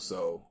do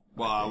so.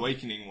 Well,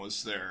 Awakening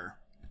was their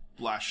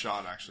last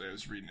shot, actually. I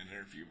was reading an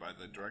interview by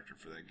the director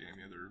for that game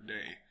the other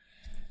day.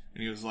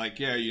 And he was like,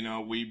 yeah, you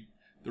know,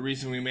 the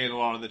reason we made a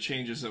lot of the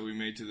changes that we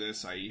made to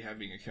this, i.e.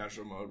 having a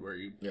casual mode where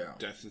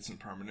death isn't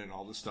permanent and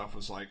all this stuff,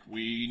 was like,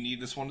 we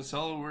need this one to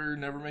sell, we're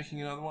never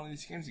making another one of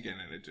these games again.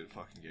 And it did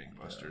fucking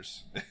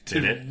gangbusters. It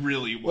did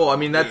really well. Well, I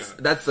mean,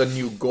 that's a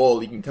new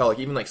goal. You can tell, like,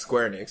 even like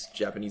Square Enix,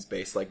 Japanese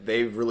based, like,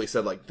 they've really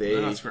said, like,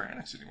 they're not Square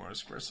Enix anymore,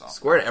 it's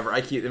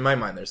Squaresoft. In my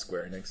mind, they're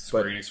Square Enix.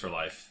 Square Enix for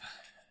life.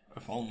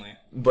 If only.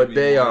 But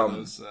maybe they, one of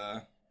those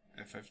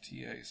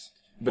FFTAs.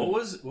 What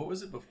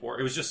was it before?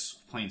 It was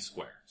just plain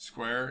Square.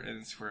 Square, and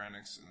then Square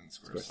Enix, and then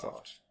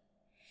Squaresoft.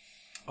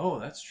 Oh,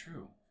 that's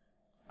true.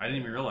 I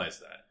didn't even realize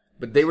that.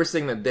 But they were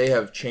saying that they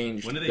have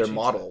changed When did they their change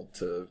model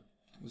to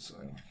It's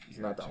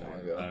not that long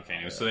ago.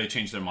 Okay, so they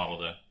changed their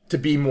model To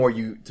be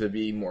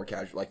more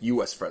casual, like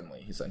US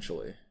friendly,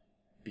 essentially,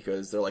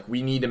 because they're like,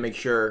 we need to make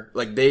sure,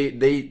 like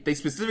they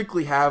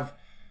specifically have.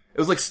 It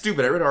was like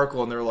stupid. I read an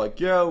article and they were like,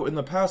 yeah, in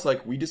the past,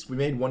 like we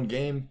made one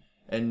game.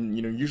 And,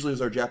 you know, usually there's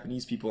our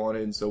Japanese people on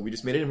it, and so we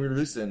just made it and we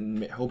released it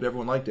and hoped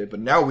everyone liked it. But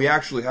now we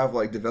actually have,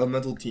 like,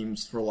 developmental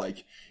teams for,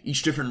 like,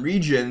 each different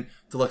region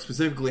to, like,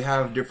 specifically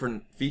have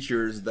different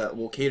features that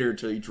will cater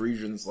to each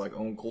region's, like,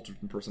 own culture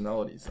and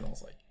personalities. And I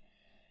was like,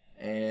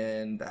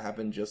 and that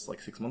happened just,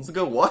 like, 6 months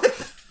ago?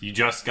 What? You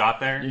just got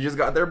there? You just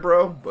got there,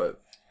 bro?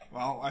 But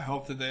Well, I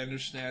hope that they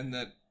understand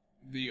that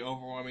the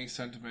overwhelming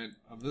sentiment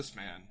of this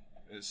man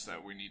is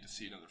that we need to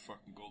see another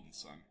fucking Golden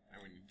Sun.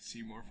 And we need to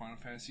see more Final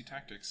Fantasy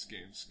Tactics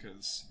games,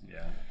 because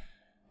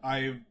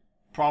I've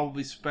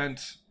probably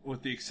spent,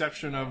 with the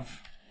exception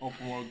of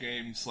open world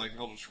games like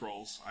Elder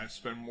Scrolls, I've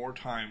spent more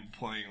time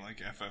playing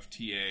like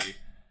FFTA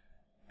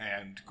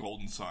and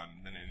Golden Sun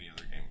than any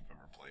other game I've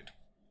ever played.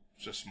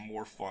 just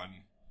more fun.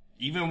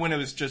 Even when it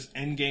was just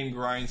endgame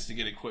grinds to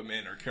get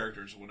equipment or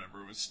characters or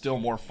whatever, it was still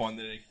more fun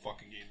than any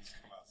fucking game that's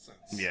come out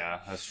since. Yeah,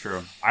 that's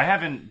true. I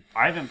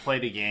haven't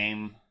played a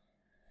game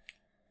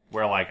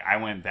where like I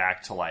went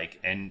back to like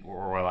I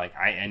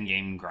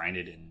endgame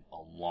grinded in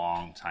a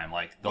long time.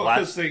 Like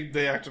because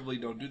they actively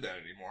don't do that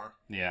anymore.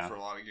 Yeah. For a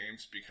lot of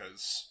games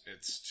because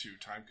it's too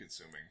time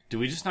consuming. Do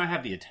we just not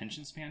have the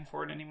attention span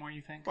for it anymore?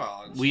 You think?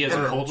 Well, we as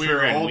a culture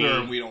we're older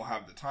and we don't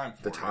have the time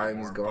for it. The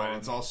time is gone. But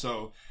it's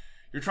also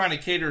you're trying to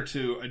cater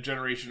to a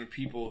generation of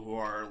people who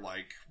are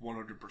like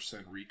 100%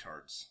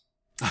 retards.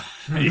 Well,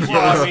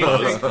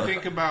 I mean,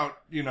 think about,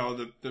 you know,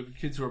 the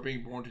kids who are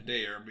being born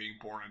today are being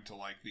born into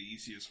like the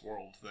easiest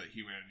world that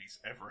humanity's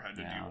ever had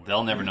to deal with.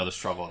 They'll never know the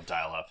struggle of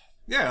dial-up.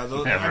 Yeah,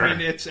 I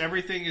mean,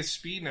 everything is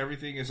speed and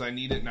everything is I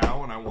need it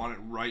now and I want it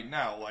right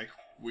now. Like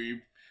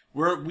we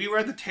were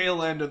at the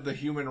tail end of the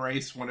human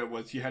race when it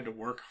was you had to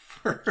work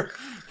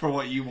for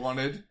what you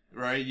wanted.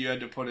 Right, you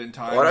had to put in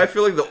time. What I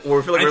feel like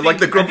we're like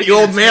the grumpy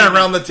old man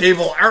around the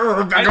table.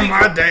 Back in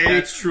my day,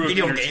 that's true of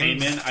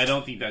entertainment. I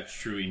don't think that's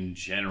true in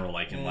general.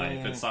 Like in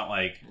life, it's not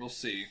like we'll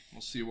see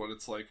what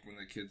it's like when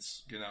the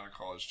kids get out of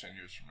college 10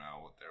 years from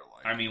now. What they're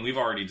like. I mean, we've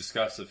already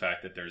discussed the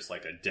fact that there's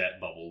like a debt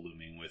bubble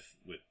looming with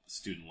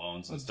student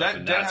loans and stuff. That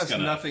and debt that's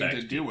has nothing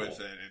to do people. with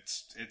it.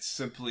 It's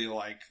simply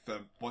like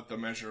what the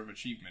measure of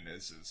achievement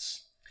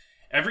is.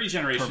 Every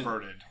generation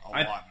perverted a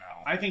lot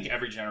now. I think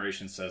every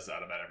generation says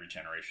that about every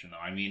generation, though.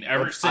 I mean,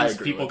 ever since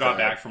people got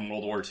back from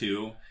World War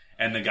II,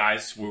 and the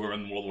guys who were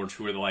in World War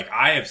II were like,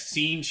 I have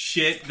seen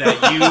shit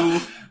that you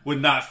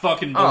would not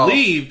fucking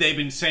believe. They've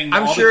been saying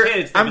to all the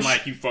kids. They've been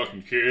like, you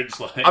fucking kids.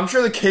 Like, I'm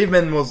sure the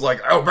caveman was like,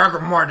 oh, back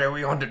in my day,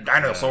 we hunted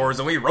dinosaurs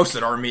and we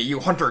roasted our meat. You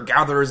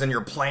hunter-gatherers and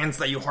your plants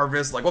that you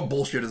harvest. Like, what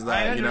bullshit is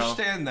that? I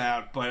understand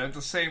that, but at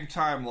the same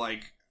time,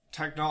 like,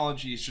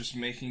 technology is just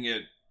making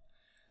it...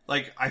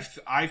 Like,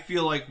 I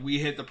feel like we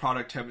hit the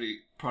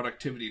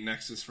productivity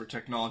nexus for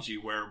technology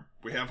where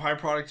we have high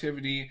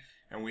productivity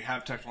and we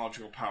have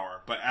technological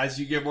power. But as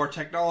you get more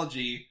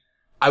technology...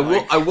 I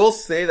will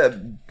say that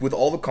with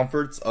all the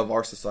comforts of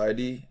our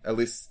society, at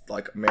least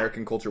like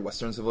American culture,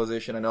 Western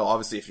civilization, I know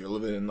obviously if you're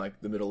living in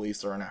like the Middle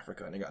East or in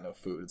Africa and you got no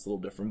food, it's a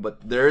little different.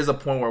 But there is a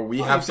point where we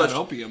have such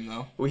opium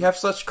though. We have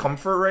such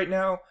comfort right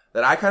now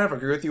that I kind of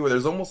agree with you where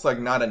there's almost like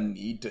not a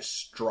need to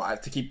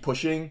strive to keep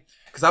pushing.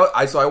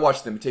 Because I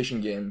watched The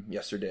Imitation Game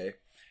yesterday,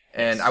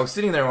 and I was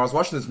sitting there and I was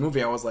watching this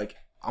movie. I was like,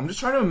 I'm just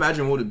trying to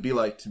imagine what it'd be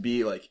like to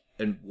be like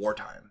in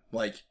wartime,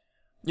 like,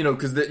 you know,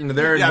 because they're in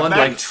London,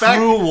 like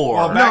true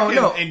war.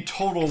 Well, in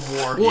total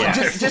war. Well,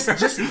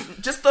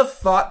 just the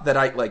thought that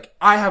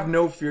I have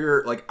no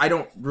fear. Like, I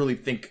don't really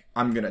think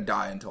I'm gonna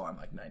die until I'm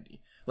like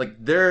 90.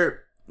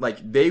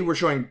 They were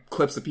showing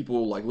clips of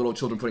people, like little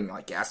children putting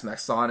like gas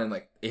masks on, and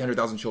like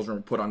 800,000 children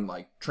were put on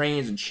like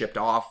trains and shipped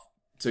off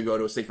to go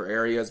to safer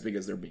areas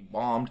because they're being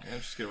bombed. Yeah,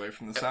 just get away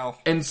from the South.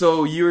 And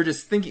so you were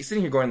just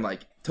sitting here going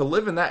like, to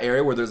live in that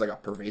area where there's like a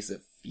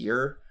pervasive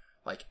fear,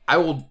 like I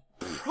will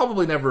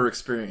probably never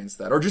experience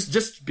that. Or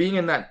just being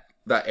in that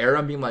era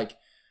and being like,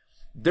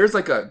 there's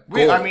like a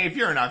goal. I mean, if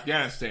you're in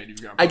Afghanistan,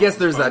 you've got problems, I guess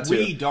there's that too.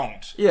 We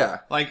don't. Yeah.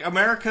 Like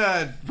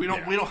America, we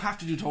don't have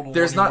to do total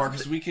war anymore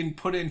because we can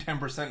put in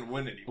 10% and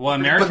win anymore. Well,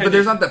 America, but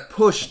there's not that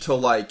push to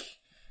like,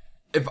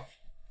 if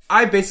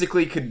I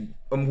basically could,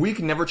 we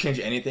can never change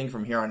anything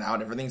from here on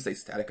out. Everything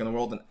stays static in the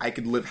world, and I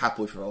could live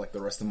happily for like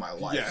the rest of my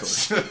life. Yes.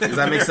 So, does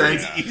that make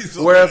sense?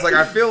 Easily. Whereas, like,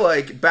 I feel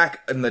like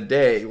back in the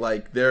day,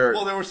 like there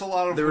was a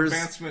lot of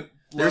advancement.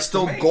 There's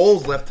still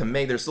goals left to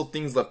make. There's still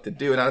things left to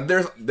do. Now,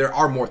 there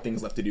are more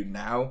things left to do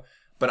now,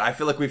 but I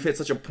feel like we've hit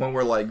such a point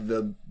where like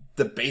the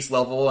base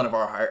level and of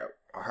our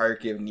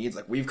hierarchy of needs,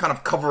 like we've kind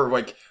of covered.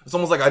 Like it's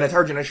almost like an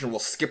entire generation will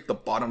skip the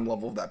bottom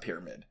level of that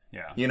pyramid.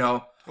 Yeah, you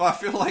know. Well, I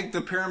feel like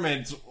the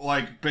pyramid's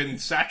like been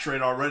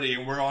saturated already,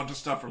 and we're on to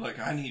stuff where like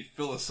I need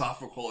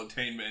philosophical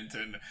attainment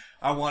and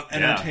I want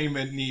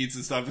entertainment needs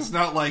and stuff. It's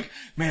not like,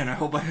 man, I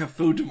hope I have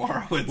food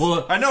tomorrow.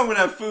 I know I'm gonna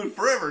have food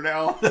forever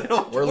now.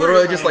 We're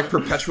literally just like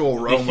perpetual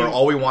Rome, where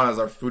all we want is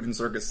our food and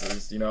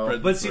circuses. You know,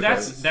 but see,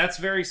 that's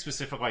very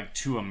specific, like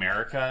to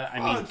America.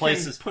 I mean,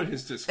 places put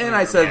his disclaimer. And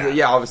I said,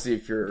 that, obviously,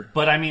 if you're,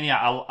 but I mean,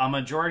 a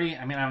majority.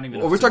 I mean, I don't even.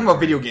 Well, we're talking about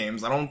video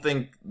games. I don't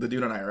think the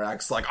dude in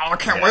Iraq's like, oh, I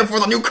can't wait for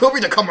the new Kobe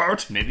to come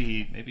out. Maybe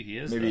he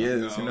is. Maybe he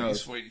is. Who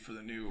knows? He's waiting for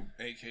the new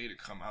AK to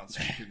come out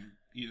so he can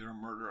either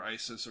murder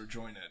ISIS or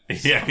join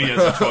it. Yeah, he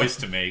has a choice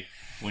to make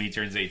when he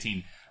turns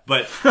 18.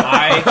 But it's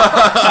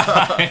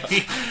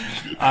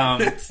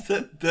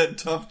that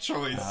tough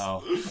choice.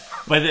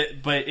 But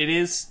it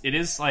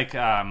is like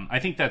I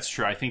think that's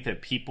true. I think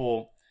that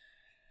people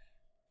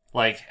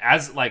like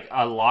as like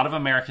a lot of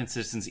American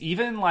citizens,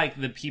 even like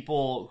the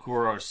people who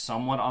are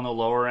somewhat on the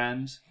lower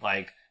end,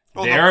 like.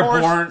 Well, they're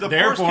poor born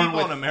people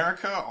with, in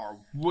America are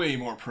way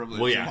more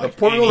privileged. Well, yeah, the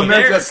poor people in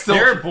America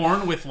they're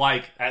born with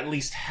like at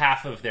least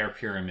half of their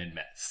pyramid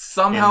met.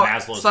 Somehow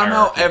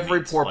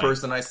every poor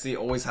person I see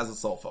always has a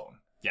cell phone.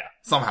 Yeah,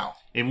 somehow.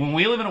 And when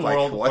we live in a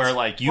world where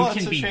like you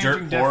can be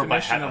dirt poor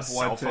but have a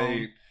cell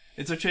phone,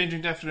 it's a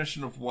changing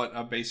definition of what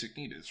a basic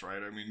need is,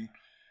 right? I mean,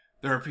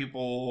 There are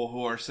people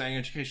who are saying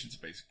education's a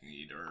basic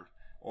need,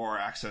 or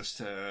access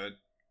to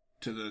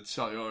the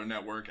cellular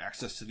network,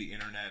 access to the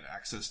internet,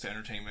 access to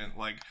entertainment.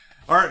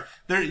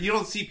 You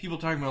don't see people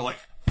talking about,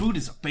 food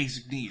is a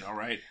basic need,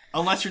 alright?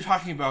 Unless you're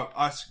talking about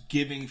us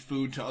giving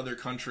food to other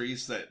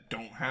countries that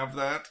don't have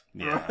that.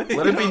 Yeah. Right?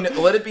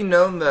 Let it be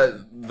known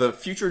that the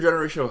future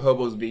generation of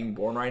hobos being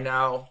born right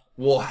now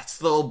will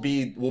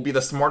be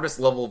the smartest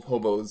level of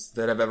hobos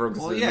that have ever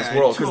existed in this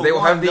world, because they will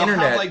have the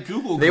internet. Have,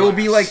 Google they will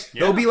be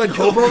they'll be like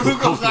hobos.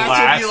 Google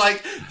Glass will be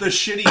like the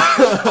shitty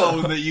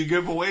phone that you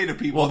give away to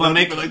people. Well,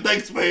 they'll be like,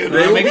 thanks, man.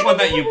 They make one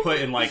that you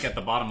put in at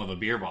the bottom of a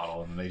beer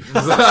bottle, and they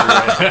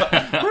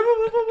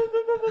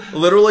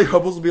literally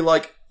hobos will be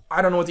like,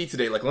 I don't know what to eat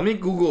today. Let me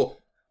Google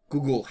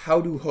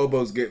how do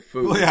hobos get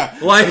food? Well, yeah,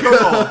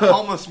 Google,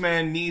 homeless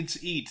man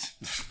needs eat.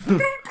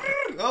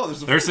 Oh,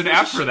 there's an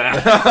app for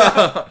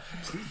that.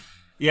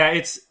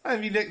 Yeah, I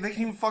mean, they can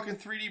even fucking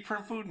 3D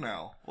print food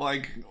now.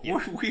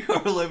 We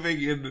are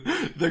living in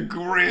the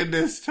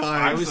grandest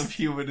times of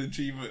human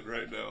achievement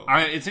right now.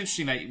 It's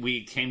interesting that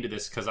we came to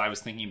this because I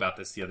was thinking about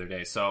this the other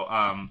day. So,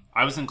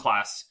 I was in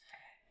class,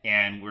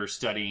 and we're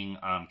studying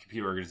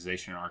computer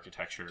organization and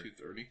architecture.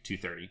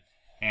 230.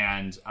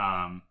 And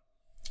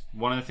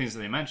one of the things that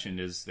they mentioned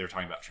is they're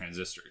talking about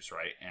transistors,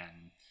 right?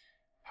 And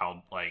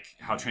how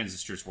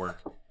transistors work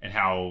and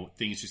how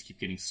things just keep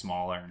getting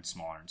smaller and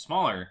smaller and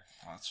smaller.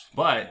 That's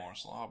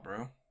Moore's law,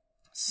 bro.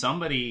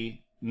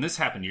 Somebody, and this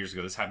happened years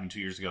ago, this happened 2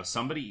 years ago,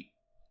 somebody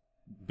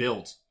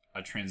built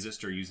a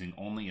transistor using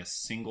only a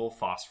single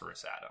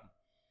phosphorus atom.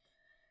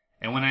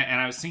 And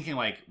I was thinking,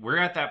 we're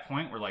at that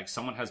point where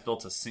someone has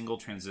built a single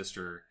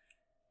transistor,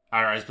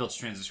 or has built a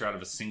transistor out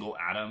of a single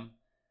atom.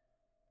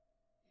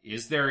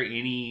 Is there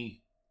any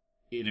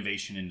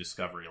innovation and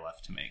discovery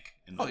left to make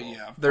in the world?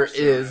 Yeah, there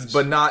is,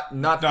 but not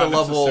the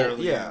level.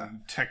 Yeah,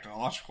 in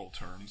technological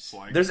terms.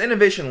 There's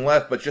innovation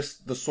left, but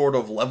just the sort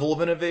of level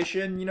of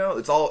innovation.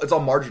 It's all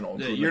marginal.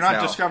 Yeah, you're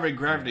not discovering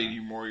gravity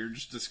anymore. You're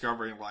just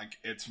discovering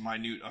its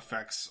minute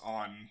effects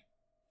on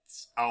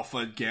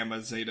alpha,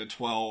 gamma, zeta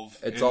 12.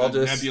 It's all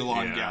just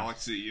Nebulon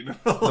galaxy.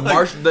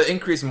 The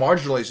increase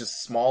marginally is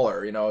just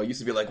smaller. It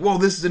used to be whoa,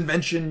 this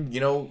invention,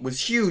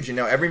 was huge.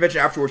 Every invention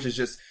afterwards is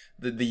just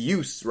the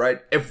use, right?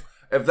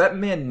 If that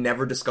man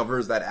never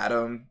discovers that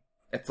atom,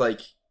 it's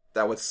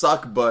that would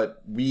suck,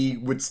 but we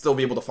would still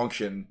be able to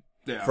function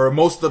for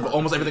almost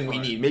everything we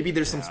need. Maybe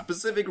there's some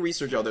specific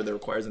research out there that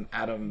requires an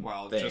atom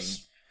thing.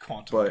 Just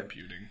quantum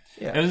computing.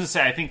 Yeah. I was going to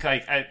say, I think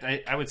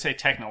I would say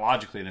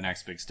technologically the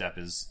next big step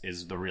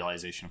is the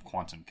realization of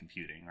quantum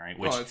computing, right?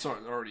 Which, it's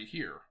already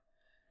here.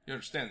 You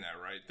understand that,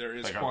 right? There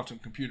is quantum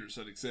computers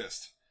that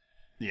exist.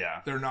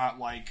 Yeah. They're not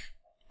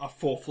a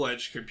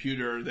full-fledged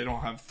computer. They don't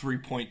have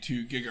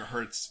 3.2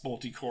 gigahertz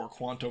multi-core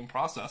quantum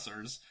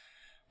processors,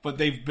 but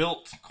they've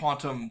built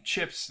quantum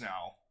chips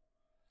now.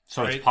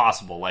 So right? It's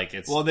possible.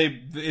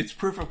 It's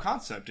proof of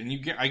concept,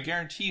 and I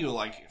guarantee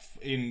you,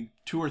 in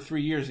 2 or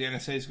 3 years, the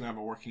NSA is going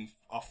to have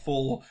a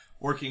full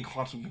working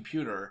quantum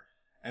computer,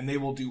 and they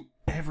will do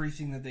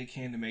everything that they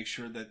can to make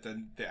sure that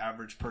the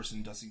average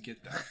person doesn't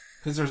get that,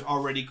 because there's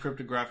already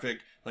cryptographic,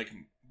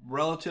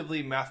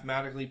 relatively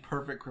mathematically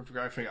perfect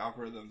cryptographic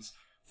algorithms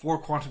for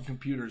quantum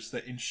computers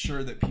that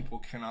ensure that people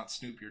cannot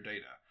snoop your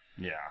data.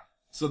 Yeah.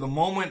 So the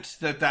moment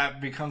that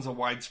becomes a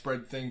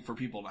widespread thing for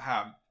people to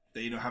have,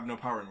 they have no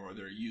power anymore.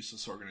 They're a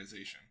useless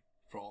organization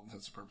for all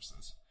intents and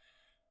purposes.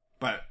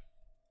 But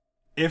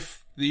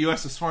if the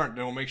U.S. is smart,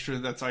 they'll make sure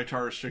that's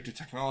ITAR restricted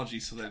technology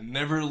so that it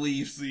never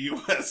leaves the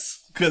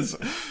U.S. Because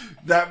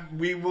that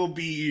we will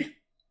be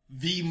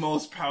the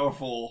most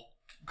powerful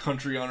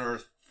country on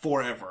Earth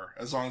forever,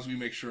 as long as we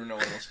make sure no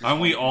one else.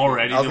 Aren't we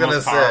already the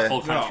most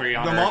powerful country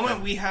on Earth? The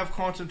moment we have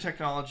quantum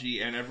technology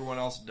and everyone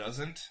else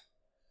doesn't,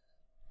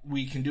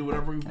 we can do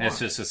whatever we want.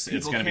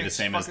 It's going to be the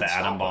same as the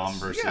atom bomb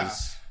versus. Yeah.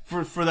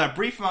 For that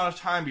brief amount of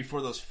time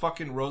before those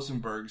fucking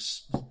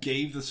Rosenbergs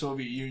gave the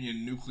Soviet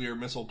Union nuclear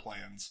missile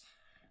plans,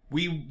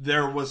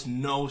 there was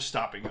no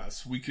stopping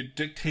us. We could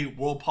dictate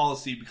world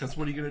policy because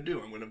what are you going to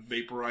do? I'm going to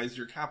vaporize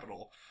your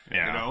capital.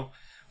 Yeah.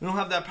 We don't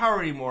have that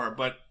power anymore,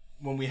 but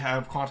when we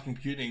have quantum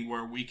computing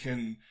where we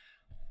can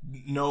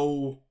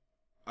no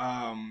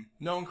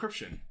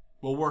encryption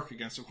will work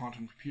against a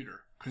quantum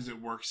computer because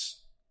it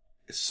works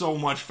so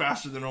much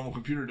faster than a normal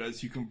computer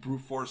does. You can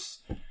brute force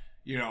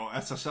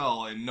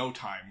SSL in no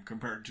time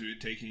compared to it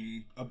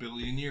taking 1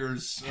 billion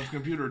years of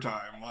computer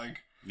time.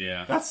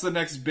 That's the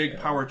next big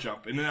power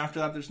jump, and then after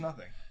that there's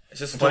nothing. It's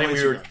just funny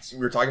we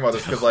were talking about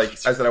this because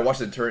I said I watched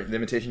the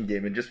Imitation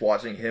Game, and just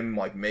watching him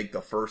make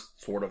the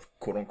first sort of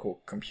quote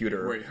unquote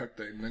computer where he hooked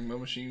the Enigma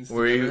machines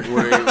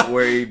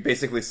where he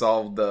basically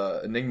solved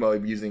the Enigma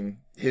using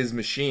his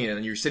machine,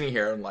 and you're sitting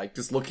here and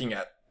just looking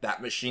at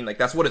that machine,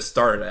 that's what it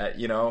started at,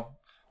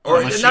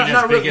 or a machine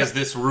as big as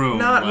this room,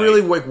 not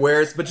really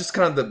where it's, but just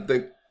kind of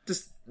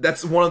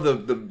that's one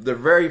of the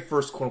very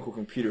first quote unquote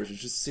computers. Is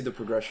just to see the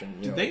progression.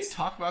 Did they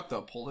talk about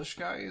the Polish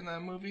guy in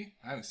that movie?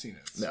 I haven't seen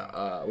it. So.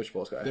 No, which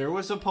Polish guy? There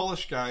was a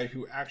Polish guy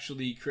who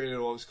actually created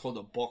what was called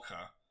a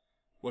Boka,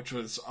 which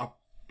was a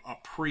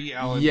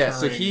pre-Alan Turing. Yeah,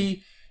 so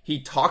he he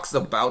talks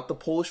about the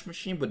Polish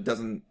machine, but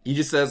doesn't. He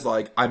just says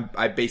like,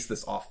 I base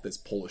this off this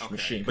Polish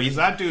machine. Because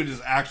that dude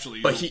is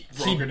actually. But he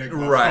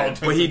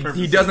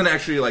doesn't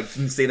actually like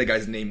say the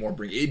guy's name or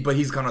bring it. But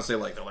he's gonna say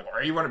like, they're like,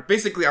 are you running?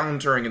 Basically, Alan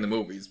Turing in the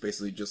movie is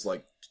basically just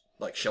like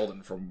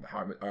Sheldon from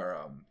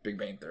Big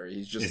Bang Theory.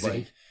 He's just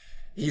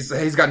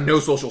he's got no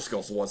social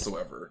skills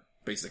whatsoever.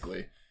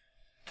 Basically,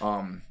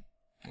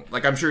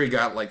 like I'm sure he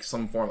got like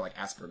some form of like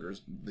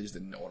Asperger's. They just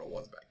didn't know what it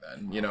was back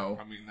then. You know,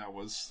 I mean, that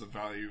was the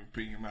value of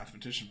being a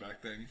mathematician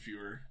back then. If you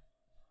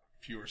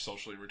were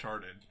socially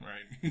retarded,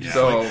 right? Yeah.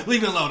 So like,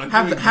 leave it alone.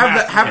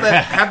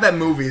 Have that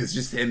movie is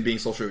just him being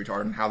socially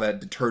retarded and how that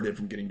deterred him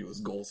from getting to his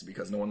goals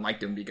because no one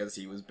liked him because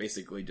he was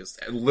basically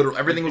just literal.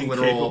 Everything was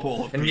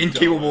literal and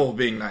incapable of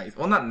being nice.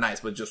 Well, not nice,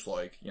 but just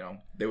like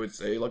they would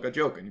say like a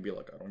joke and you'd be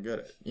like, I don't get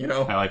it. You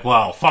know, I'm like,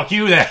 well, fuck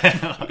you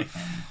then.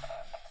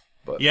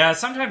 But yeah,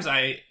 sometimes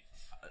I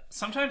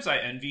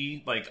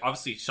envy, like,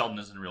 obviously Sheldon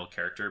isn't a real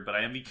character, but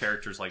I envy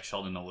characters like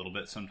Sheldon a little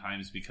bit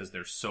sometimes because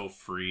they're so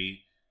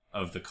free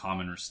of the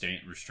common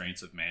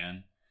restraints of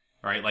man,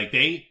 right? Like,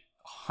 they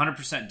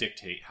 100%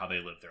 dictate how they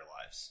live their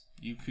lives.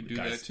 You could do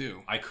that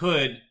too. I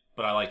could,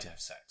 but I like to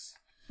have sex.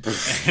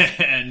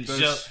 And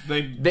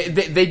they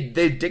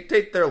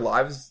dictate their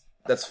lives,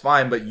 that's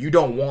fine, but you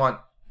don't want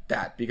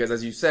that because,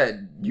 as you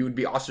said, you would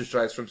be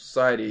ostracized from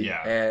society.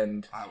 Yeah.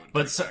 And I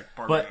would take that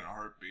bargain in a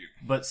heartbeat.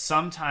 But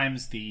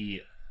sometimes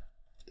the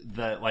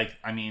like,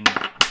 I mean,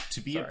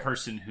 to be a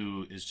person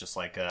who is just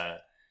like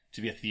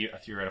to be a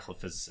theoretical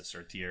physicist or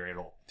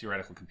a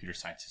theoretical computer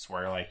scientist,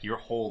 where like your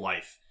whole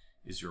life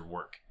is your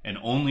work and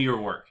only your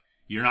work.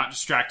 You're not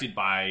distracted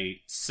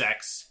by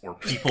sex or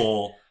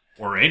people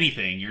or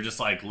anything. You're just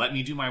like, let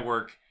me do my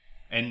work.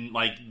 And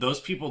like those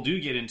people do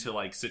get into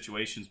like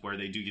situations where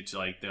they do get to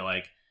like,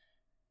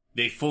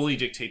 they fully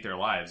dictate their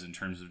lives in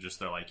terms of just,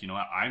 they're like, you know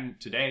what, I'm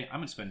going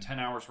to spend 10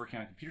 hours working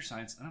on computer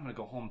science and I'm going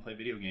to go home and play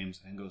video games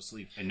and go to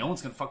sleep. And no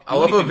one's going to fucking do I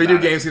love how video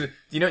games. Do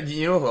you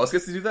know who else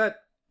gets to do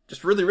that?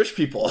 Just really rich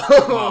people.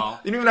 Well,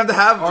 you don't even have to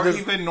have... Or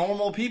even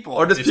normal people.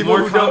 Or just it's people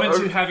more who common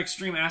don't, to have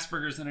extreme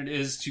Asperger's than it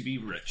is to be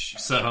rich.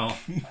 So, I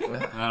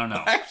don't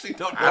know. I actually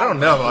don't know. I don't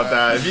know about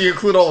that. If you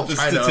include all of The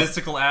China.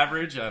 statistical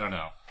average, I don't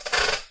know.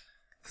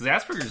 Because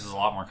Asperger's is a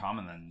lot more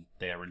common than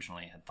they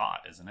originally had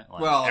thought, isn't it?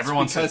 Like, Well,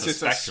 everyone's because a it's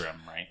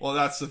spectrum, right? Well,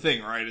 that's the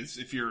thing, right? It's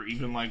if you're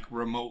even like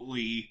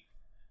remotely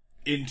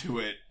into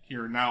it,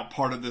 you're now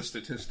part of the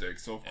statistic.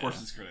 So of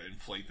course it's going to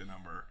inflate the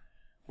number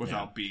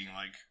without being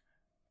like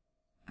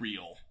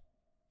real.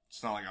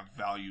 It's not like a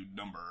valued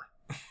number.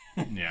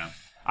 Yeah.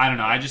 I don't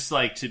know. I just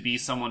like to be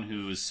someone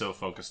who is so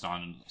focused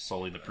on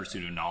solely the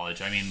pursuit of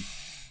knowledge. I mean,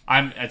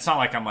 it's not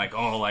like I'm like,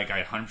 oh, like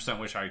I 100%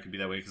 wish I could be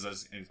that way, because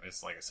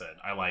it's like I said,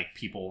 I like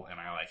people and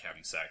I like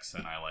having sex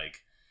and I like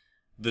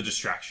the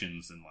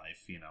distractions in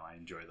life. You know, I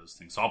enjoy those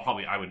things. So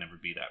I would never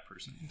be that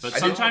person. But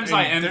sometimes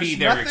I envy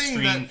their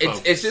extreme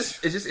focus. It's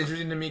just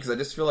interesting to me because I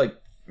just feel like,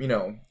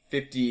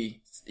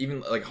 50,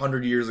 even like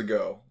 100 years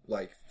ago,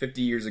 like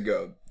 50 years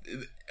ago,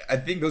 I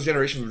think those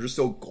generations were just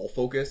so goal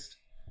focused.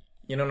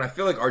 And I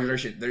feel like our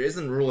generation, there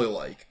isn't really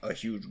like a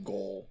huge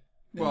goal.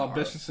 Well,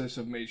 businesses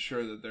have made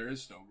sure that there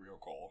is no real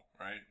goal,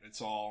 right? It's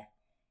all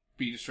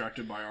be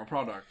distracted by our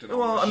product. And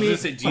well, I mean,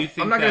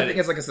 I'm not going to think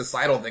it's like a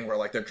societal thing where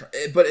like they're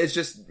but it's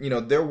just,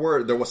 there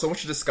was so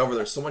much to discover.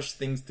 There's so much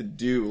things to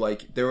do.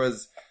 Like there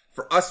was,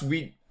 for us,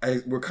 we're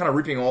kind of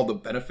reaping all the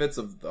benefits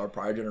of our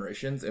prior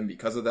generations. And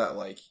because of that,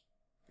 like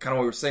kind of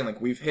what we were saying,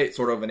 like we've hit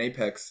sort of an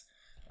apex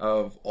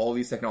of all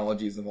these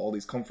technologies and all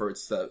these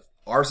comforts that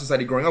our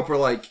society growing up, we're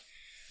like,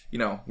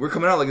 we're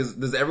coming out like,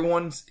 does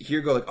everyone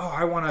here go like, oh,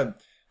 I want to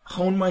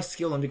hone my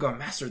skill and become a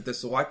master at this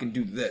so I can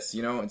do this,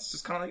 It's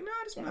just kind of like, no,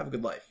 I just want to have a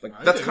good life.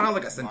 Like that's kind of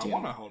like a sentient. I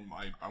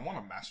want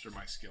to master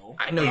my skill.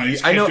 I know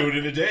do it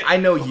in a day. I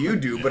know you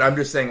do, but I'm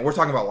just saying we're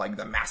talking about like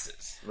the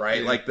masses,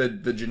 right? Yeah. Like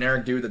the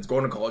generic dude that's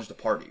going to college to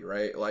party,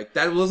 right? Like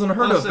that wasn't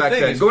heard of back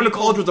then. Going to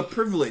college was a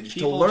privilege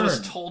to learn. People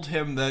just told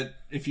him that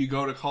if you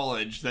go to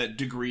college, that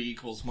degree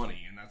equals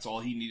money, and that's all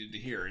he needed to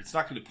hear. It's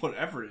not going to put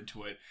effort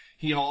into it.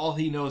 All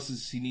he knows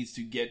is he needs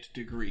to get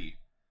degree,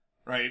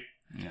 right?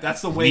 Yeah.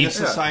 That's the way the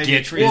society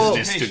treats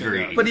this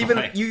degree. But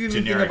even you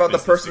even think about the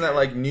person that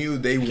like knew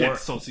they weren't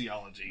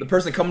sociology. The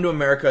person coming to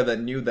America that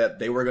knew that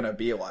they were gonna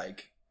be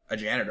like a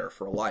janitor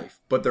for life,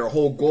 but their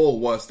whole goal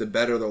was to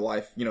better their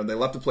life. They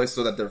left the place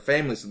so that their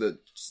family, so that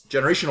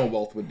generational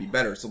wealth would be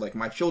better. So like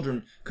my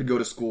children could go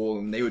to school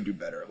and they would do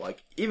better.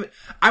 Like even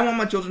I want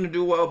my children to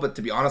do well, but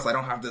to be honest, I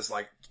don't have this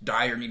like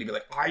dire need to be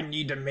like I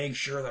need to make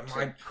sure that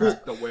my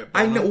crack the whip.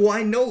 I know.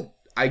 Well,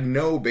 I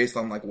know based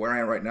on like where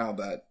I am right now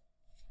that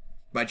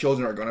my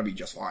children are going to be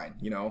just fine,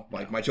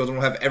 Like, my children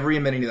will have every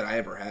amenity that I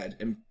ever had,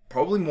 and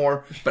probably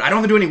more, but I don't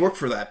have to do any work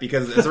for that,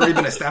 because it's already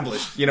been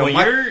established, Well,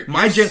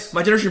 my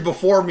generation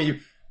before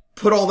me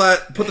put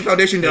the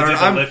foundation down,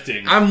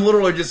 and I'm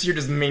literally just here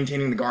just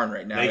maintaining the garden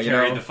right now, They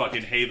carried the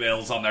fucking hay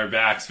bales on their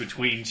backs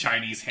between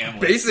Chinese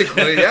hamlets.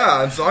 Basically,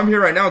 yeah, and so I'm here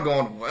right now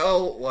going,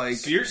 well, like...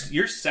 So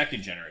you're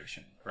second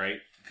generation, right?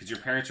 because your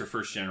parents are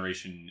first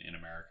generation in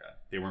America.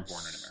 They weren't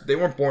born in America. They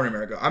weren't born in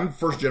America. I'm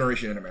first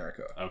generation in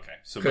America. Okay,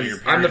 so but your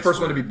parents I'm the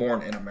first one to be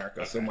born in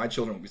America, so my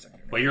children will be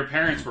second. But your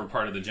parents were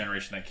part of the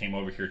generation that came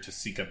over here to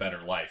seek a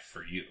better life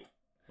for you.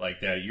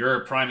 Like that, you're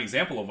a prime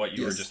example of what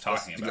you were just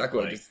talking about.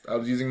 Exactly. Like, I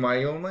was using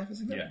my own life as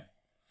an example.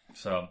 Yeah.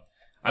 So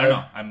I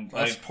don't know.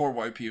 Us poor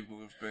white people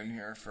who've been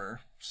here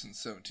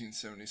since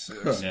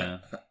 1776. Yeah.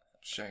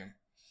 Shame.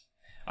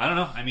 I don't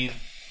know. I mean,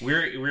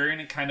 we're in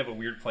a kind of a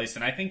weird place,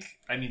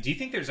 and do you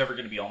think there's ever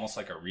going to be almost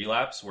like a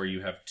relapse where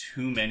you have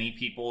too many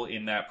people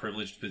in that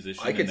privileged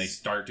position and they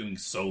start doing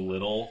so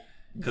little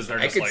because they're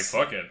just like,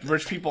 fuck it.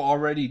 Rich people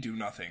already do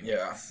nothing.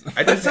 Yeah.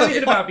 That's not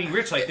it about being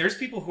rich. Like, there's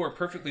people who are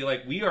perfectly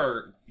like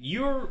we're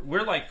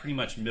like pretty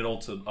much middle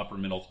to upper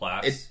middle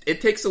class.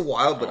 It takes a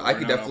while, but I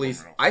could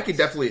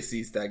definitely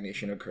see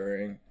stagnation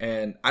occurring,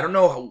 and I don't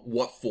know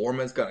what form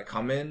it's gonna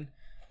come in,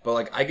 but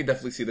like I could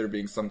definitely see there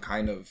being some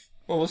kind of.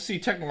 Well, we'll see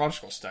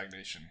technological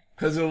stagnation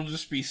because it'll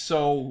just be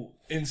so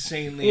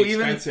insanely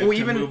expensive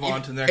to move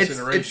on to the next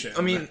generation.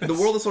 I mean, the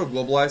world is sort of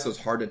globalized, so it's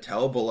hard to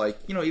tell. But like,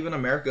 even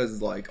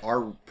America's like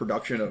our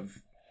production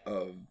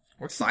of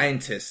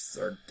scientists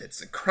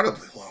it's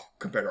incredibly low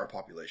compared to our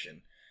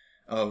population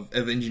of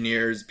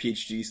engineers,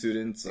 PhD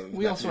students.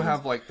 We also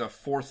have like the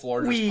fourth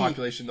largest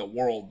population in the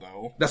world,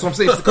 though. That's what I'm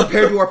saying. So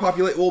compared to our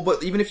population, well,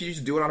 but even if you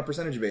just do it on a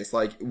percentage base,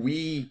 like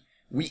we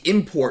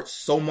import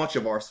so much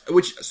of our, so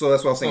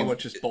that's what I was saying.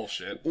 Which is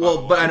bullshit.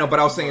 Well, but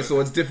I was saying, so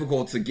it's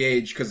difficult to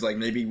gauge, because, like,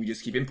 maybe we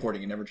just keep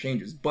importing, it never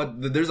changes.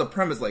 But there's a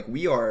premise, like,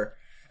 we are,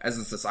 as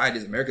a society,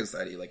 as American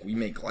society, like, we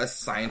make less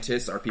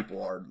scientists, our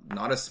people are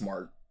not as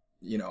smart,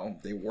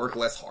 they work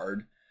less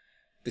hard.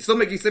 They still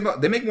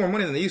they make more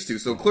money than they used to,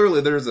 so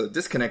clearly there's a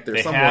disconnect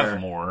there somewhere. They have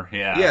more,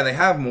 yeah. Yeah, they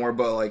have more,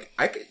 but, like,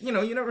 you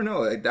never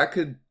know, like, that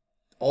could,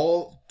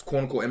 all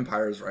quote-unquote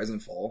empires rise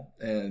and fall,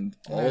 and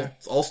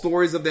all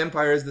stories of the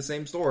empire is the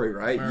same story,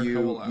 right?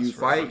 America you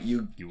fight,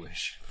 you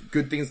wish.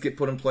 Good things get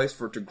put in place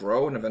for it to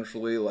grow, and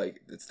eventually, like,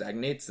 it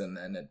stagnates, and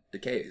then it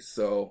decays.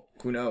 So,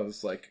 who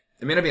knows? Like,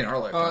 it may not be in our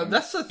lifetime.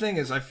 That's the thing,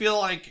 is I feel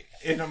like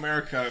in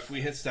America, if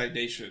we hit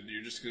stagnation,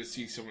 you're just going to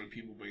see so many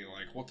people being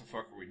like, what the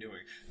fuck are we doing?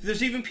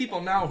 There's even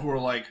people now who are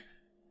like,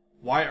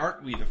 why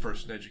aren't we the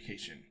first in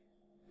education?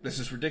 This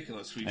is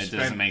ridiculous. It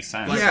doesn't make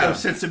sense.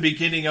 Since the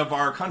beginning of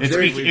our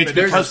country. It's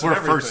because we're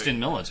first in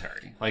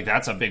military. Like,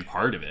 that's a big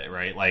part of it,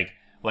 right?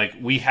 Like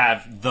we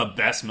have the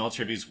best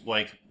military.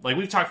 Like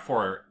we've talked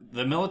before,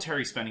 the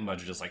military spending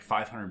budget is like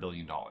 $500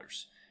 billion,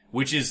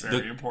 which is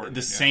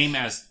the same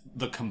as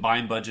the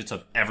combined budgets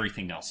of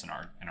everything else in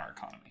our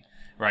economy,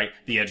 right?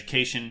 The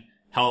education,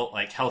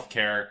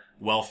 healthcare,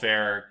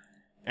 welfare,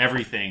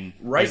 everything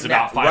is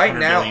about $500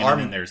 billion, and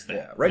then there's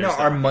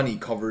our money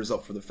covers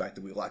up for the fact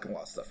that we lack a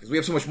lot of stuff. Because we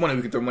have so much money,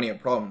 we can throw money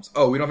at problems.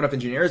 Oh, we don't have enough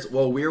engineers?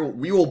 Well, we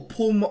will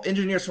pull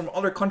engineers from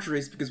other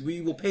countries because we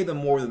will pay them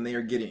more than they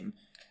are getting.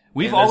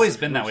 We've always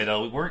been that way,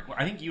 though.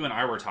 I think you and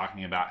I were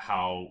talking about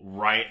how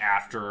right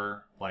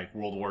after, like,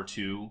 World War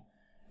II,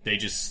 they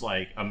just,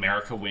 like,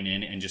 America went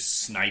in and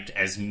just sniped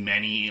as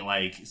many,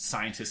 like,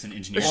 scientists and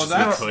engineers as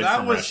they could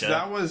from Russia.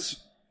 That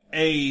was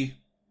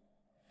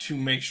to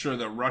make sure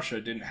that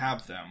Russia didn't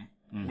have them,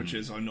 which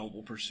is a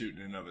noble pursuit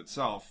in and of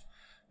itself.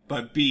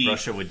 But B,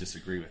 Russia would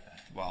disagree with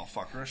that. Well,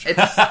 fuck Russia.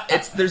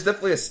 There's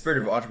definitely a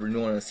spirit of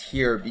entrepreneurialness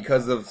here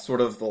because of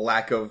sort of the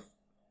lack of.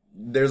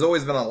 There's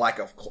always been a lack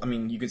of. I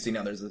mean, you can see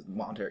now there's a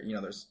monetary.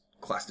 There's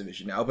class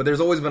division now, but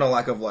there's always been a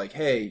lack of, like,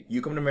 hey,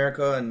 you come to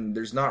America and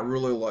there's not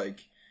really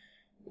like.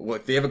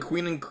 Look, they have a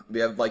queen and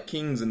they have, like,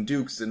 kings and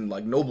dukes and,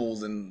 like,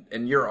 nobles in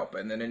Europe,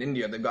 and then in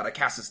India they've got a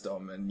caste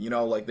system, and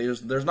like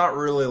there's not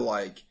really,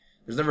 like.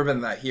 There's never been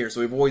that here, so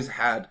we've always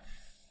had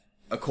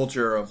a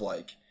culture of,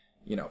 like,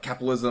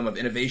 capitalism, of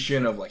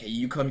innovation, of, like, hey,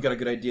 you come, you got a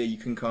good idea, you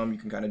can come, you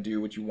can kind of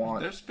do what you want.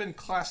 There's been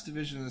class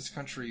division in this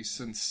country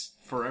since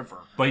forever.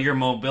 But your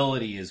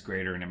mobility is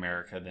greater in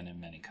America than in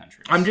many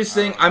countries. I'm just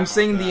saying,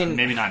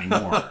 maybe not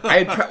anymore.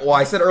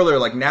 I said earlier,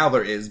 like, now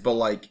there is, but,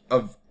 like,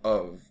 of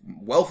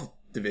wealth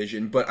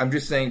division, but I'm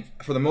just saying,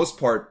 for the most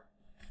part,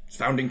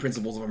 founding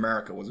principles of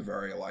America was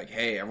very, like,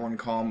 hey, everyone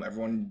come,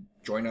 everyone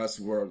join us.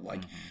 We're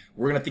like,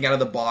 we're going to think out of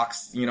the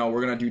box. We're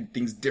going to do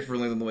things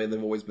differently than the way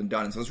they've always been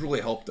done. And so it's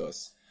really helped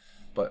us.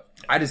 But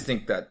I just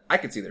think that I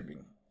could see there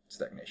being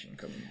stagnation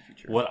coming in the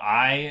future. What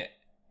I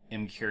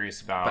am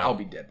curious about... But I'll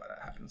be dead by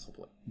that happens,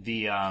 hopefully.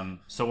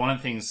 So one of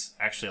the things,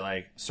 actually,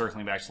 like,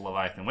 circling back to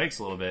Leviathan Wakes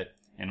a little bit,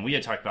 and we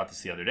had talked about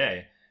this the other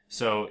day.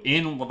 So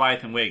in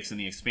Leviathan Wakes, in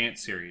the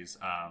Expanse series,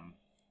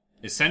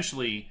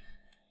 essentially,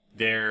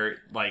 they're,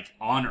 like,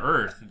 on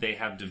Earth, they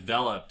have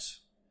developed...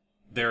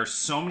 There are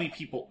so many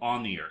people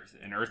on the Earth,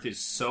 and Earth is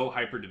so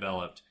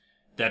hyper-developed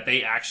that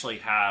they actually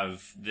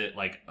have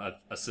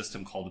a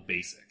system called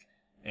Basic.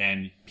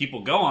 And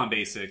people go on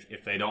Basic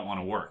if they don't want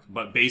to work.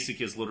 But Basic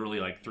is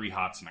literally like 3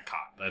 hots and a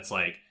cot. That's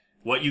like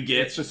what you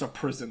get. It's just a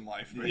prison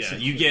life,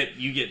 basically. Yeah,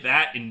 you get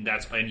that,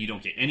 and you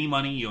don't get any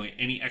money, you don't get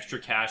any extra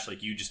cash.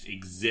 Like, you just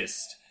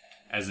exist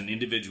as an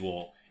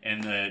individual,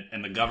 and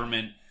the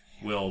government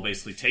will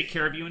basically take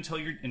care of you until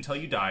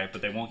you die,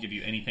 but they won't give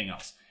you anything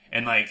else.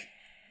 And, like,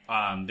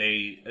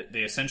 they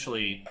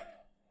essentially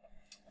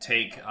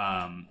take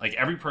like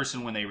every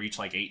person when they reach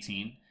like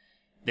 18,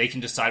 they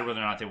can decide whether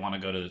or not they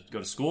want to go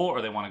to school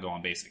or they want to go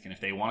on basic. And if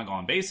they want to go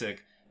on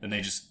basic, then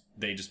they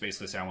just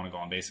basically say I want to go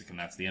on basic, and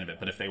that's the end of it.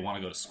 But if they want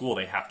to go to school,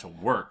 they have to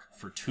work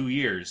for 2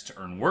 years to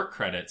earn work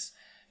credits,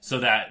 so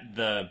that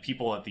the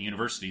people at the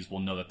universities will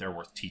know that they're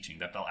worth teaching,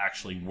 that they'll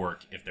actually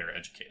work if they're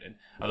educated.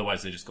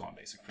 Otherwise, they just go on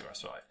basic for the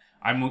rest of their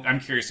life. I'm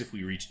curious if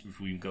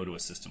we go to a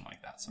system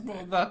like that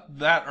someday. Well,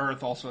 that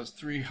Earth also has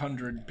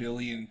 300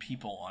 billion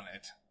people on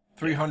it.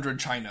 300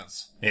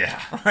 Chinas.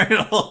 Yeah.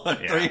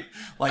 Right?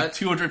 Like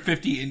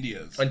 250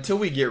 Indias. Until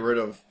we get rid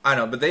of... I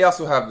don't know, but they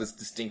also have this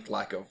distinct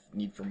lack of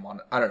need for money.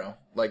 I don't know.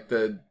 Like,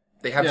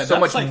 they have so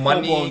much like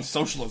money. Full-blown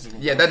socialism.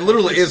 Yeah, that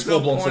literally is no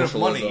full-blown point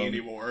socialism. Of money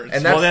anymore.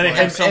 And that's, they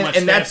have so much,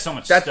 they have so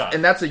much stuff.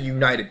 And that's a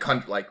united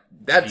country. Like,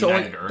 that's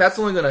only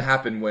going to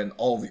happen when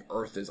all the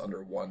Earth is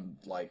under one,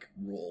 like,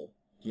 rule.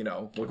 You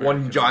know? Like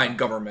one giant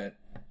government.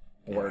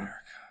 Or...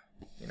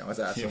 You know, as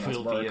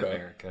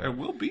America. It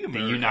will be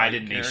America. The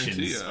United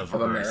Nations of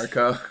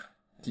America.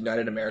 The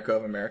United America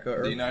of America.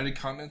 The United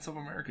Continents of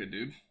America,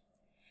 dude.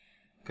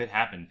 Could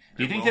happen.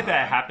 Do you think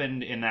that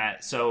happened in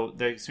that... So,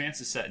 the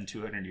Expanse is set in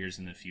 200 years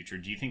in the future.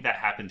 Do you think that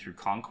happened through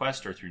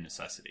conquest or through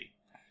necessity?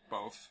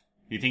 Both.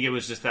 Do you think it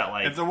was just that,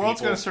 like... If the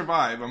world's going to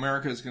survive,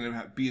 America is going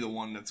to be the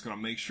one that's going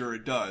to make sure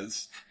it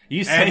does.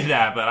 You say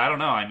that, but I don't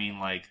know. I mean,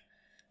 like...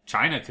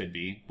 China could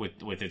be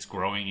with its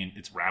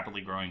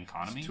rapidly growing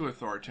economy. It's too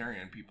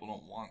authoritarian. People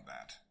don't want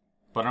that.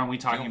 But aren't we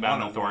talking about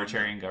an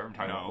authoritarian government?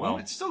 No,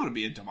 it's still going to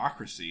be a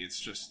democracy. It's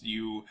just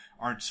you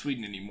aren't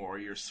Sweden anymore.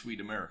 You're Sweet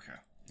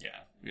America. Yeah,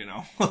 you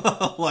know,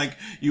 like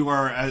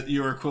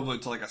you're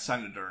equivalent to like a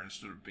senator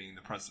instead of being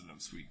the president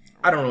of Sweden.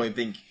 I don't really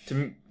think,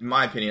 in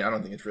my opinion, I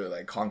don't think it's really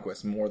like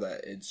conquest. More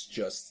that it's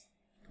just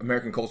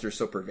American culture is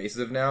so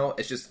pervasive now.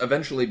 It's just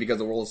eventually because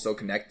the world is so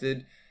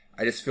connected.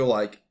 I just feel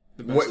like.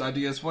 The best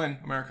ideas win,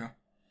 America.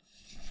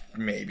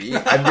 Maybe.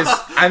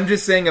 I'm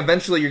just saying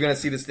eventually you're going to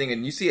see this thing,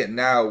 and you see it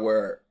now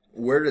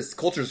where does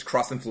cultures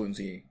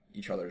cross-influencing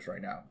each other's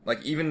right now.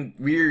 Like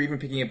we're even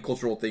picking up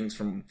cultural things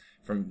from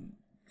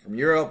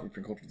Europe, we're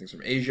picking cultural things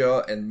from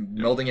Asia and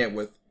melding it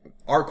with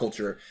our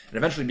culture. And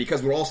eventually,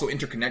 because we're also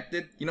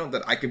interconnected, you know,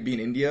 that I could be in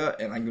India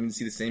and I'm going to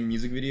see the same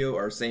music video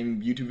or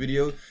same YouTube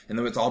video, and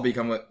then it's all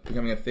becoming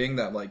a thing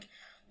that like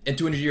in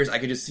 200 years I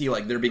could just see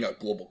like there being a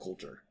global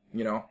culture,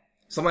 you know?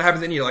 Something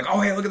happens in India, like, oh,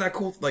 hey, look at that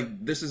cool,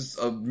 like, this is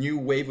a new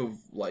wave of,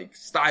 like,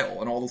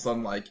 style, and all of a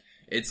sudden, like,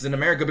 it's in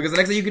America, because the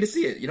next day you get to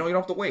see it, you know, you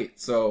don't have to wait,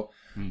 so,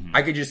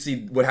 I could just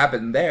see what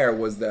happened there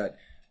was that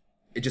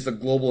it just a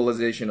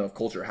globalization of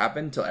culture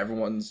happened till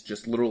everyone's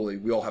just literally,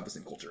 we all have the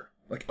same culture,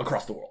 like,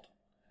 across the world.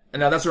 And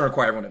now that's going to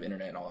require everyone to have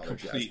internet and all that other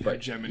jazz. But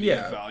hegemony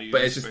of values.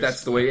 But it's just,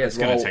 that's the way it is.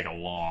 It's going to take a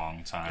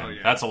long time. Oh,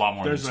 yeah. That's a lot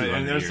more than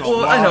 200 years.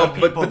 Well, I know,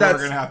 but that's,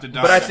 going to have to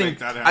die but I think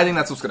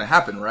that's what's going to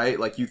happen, right?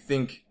 Like, you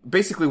think,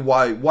 basically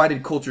why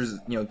did cultures,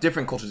 you know,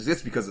 different cultures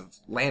exist? Because of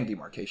land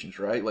demarcations,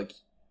 right? Like,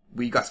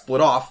 we got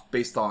split off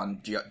based on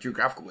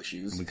geographical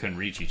issues. We couldn't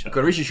reach each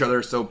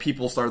other. So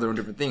people started their own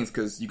different things,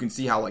 because you can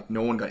see how, like,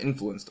 no one got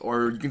influenced.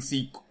 Or you can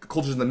see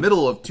cultures in the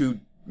middle of two,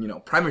 you know,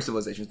 primary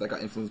civilizations that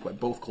got influenced by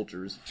both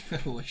cultures.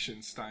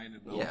 Liechtenstein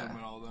and Belgium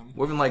and all of them.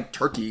 Well, even like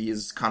Turkey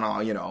is kind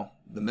of, you know,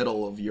 the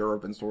middle of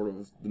Europe and sort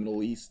of the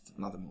Middle East,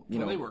 not the, you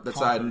know, that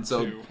side. And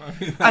so too.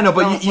 I know,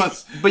 but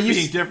you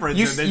see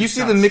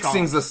the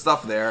mixings of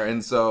stuff there,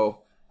 and so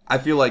I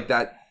feel like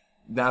that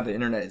now the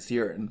internet is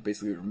here and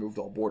basically removed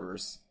all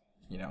borders.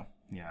 You know,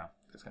 yeah,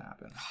 it's gonna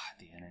happen.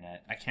 The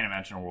internet. I can't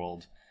imagine a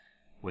world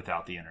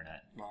without the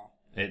internet. Wow.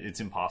 It's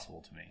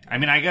impossible to me. I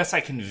mean, I guess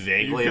I can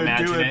vaguely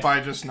imagine it. You could do it by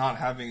just not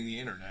having the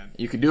internet.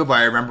 You could do it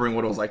by remembering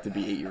what it was like to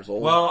be 8 years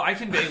old. Well, I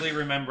can vaguely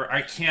remember.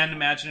 I can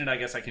imagine it. I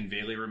guess I can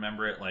vaguely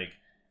remember it, like,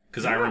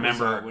 because I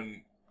remember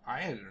when I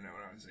had internet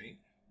when I was 8.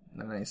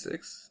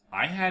 1996.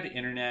 I had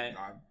internet.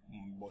 I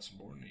wasn't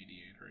born in 88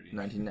 or 89.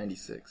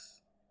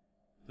 1996.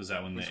 Was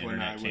that when the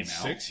internet came out?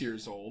 6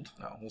 years old.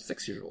 Oh, well,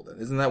 6 years old then.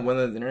 Isn't that when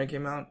the internet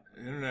came out?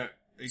 The internet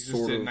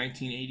existed in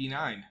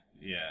 1989.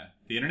 Yeah,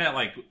 the internet,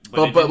 like,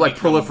 but like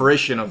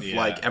proliferation of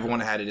like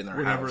everyone had it in their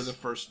house. Whatever the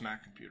first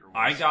Mac computer was.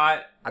 I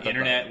got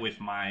internet with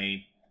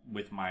my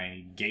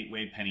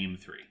Gateway Pentium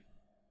 3.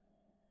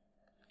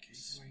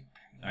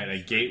 I had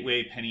a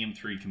Gateway Pentium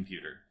 3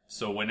 computer.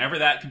 So whenever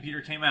that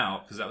computer came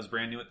out, because that was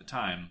brand new at the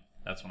time,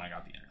 that's when I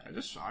got the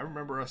internet. I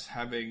remember us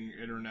having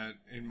internet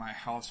in my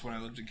house when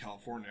I lived in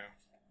California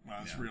when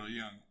I was really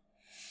young.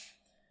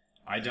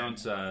 I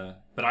don't,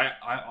 but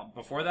I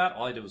before that,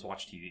 all I did was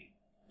watch TV.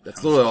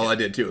 That's literally all I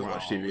did too, was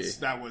watch TV.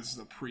 That was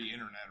the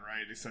pre-internet,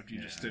 right? Except you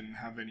just didn't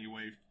have any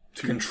way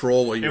to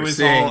control what you were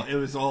seeing. It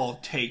was all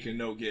take and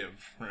no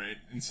give, right?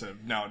 Instead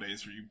of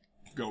nowadays where you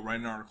go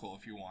write an article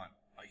if you want,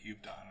 like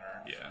you've done.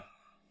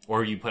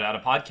 Or you put out a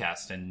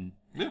podcast and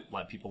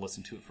let people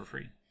listen to it for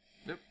free.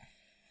 Yep.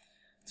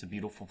 It's a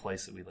beautiful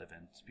place that we live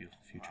in. It's a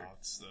beautiful future.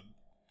 It's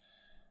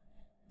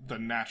the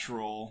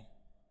natural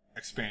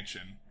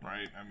expansion,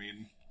 right? I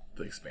mean...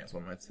 The expanse,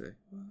 one might say.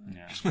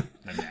 Yeah,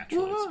 the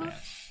natural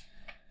expanse.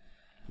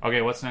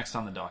 Okay, what's next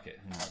on the docket?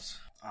 Who knows?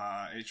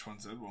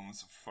 H1Z1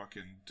 was a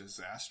fucking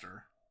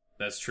disaster.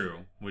 That's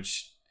true.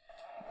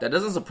 That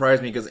doesn't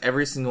surprise me because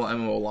every single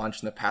MMO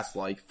launch in the past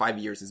 5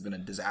 years has been a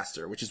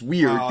disaster, which is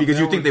weird because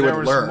you think they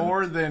would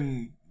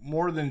learn.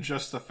 More than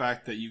just the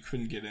fact that you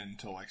couldn't get in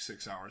until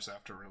 6 hours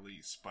after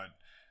release, but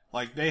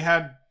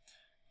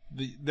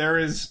there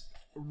is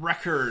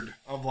record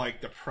of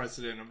the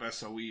president of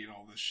SOE and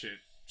all this shit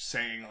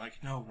saying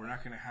no, we're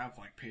not going to have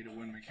pay to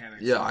win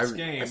mechanics. Yeah, in this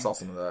game. I saw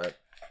some of that.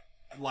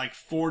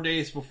 4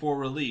 days before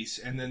release,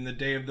 and then the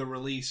day of the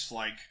release,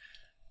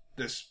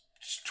 this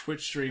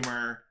Twitch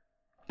streamer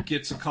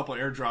gets a couple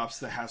airdrops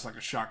that has a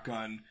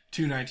shotgun,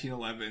 2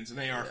 1911s, an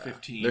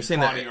AR-15,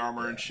 body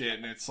armor and shit,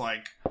 and it's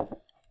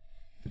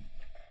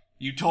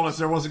you told us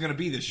there wasn't going to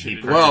be this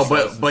shit. Well,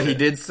 but he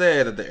did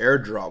say that the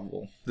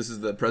airdrop this is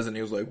the president.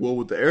 He was like, well,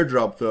 with the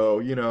airdrop though,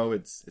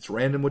 it's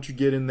random what you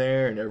get in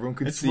there, and everyone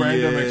can see it.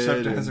 It's random, except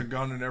it has a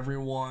gun in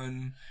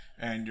everyone,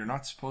 and you're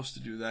not supposed to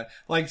do that.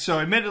 So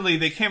admittedly,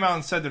 they came out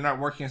and said they're not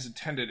working as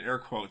intended, air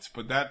quotes,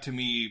 but that to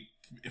me,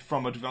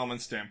 from a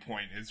development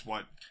standpoint, is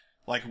what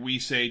we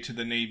say to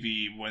the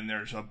Navy when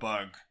there's a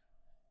bug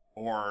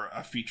or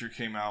a feature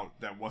came out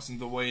that wasn't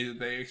the way that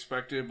they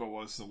expected, but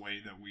was the way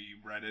that we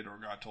read it or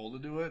got told to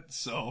do it.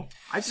 So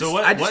I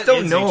just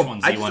don't know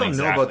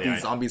about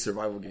these zombie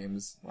survival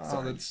games.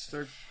 Well,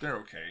 they're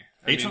okay.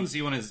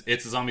 H1Z1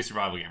 it's a zombie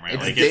survival game, right?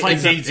 It's like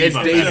DayZ,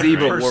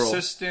 but world.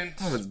 Persistent.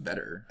 Oh, it's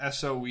better.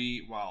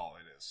 SOE. Well,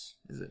 it is.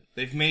 Is it?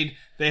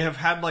 They have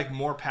had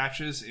more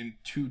patches in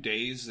 2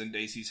 days than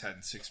DayZ's had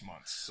in 6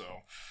 months. So,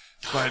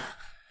 but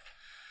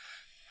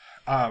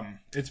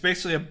it's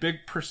basically a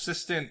big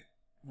persistent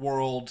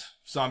world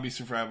zombie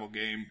survival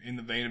game in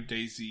the vein of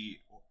DayZ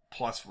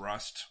plus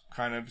Rust,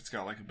 kind of. It's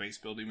got a base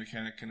building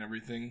mechanic and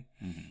everything,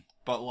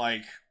 but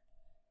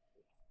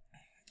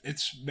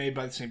it's made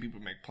by the same people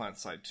who make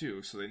PlanetSide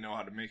 2, so they know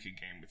how to make a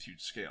game with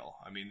huge scale.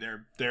 I mean,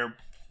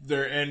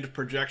 their end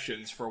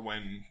projections for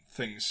when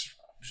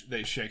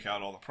they shake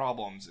out all the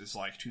problems is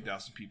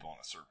 2,000 people on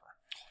a server.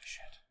 Holy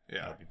shit!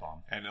 Yeah, that'd be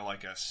bomb. And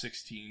a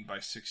 16 by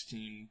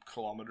 16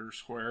 kilometer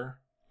square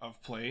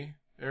of play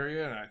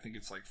area, and I think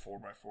it's 4x4,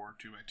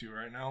 2x2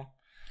 right now.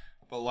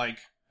 But I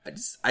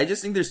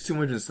just think there's too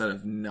much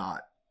incentive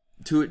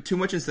too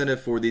much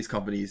incentive for these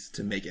companies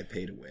to make it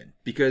pay to win,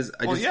 because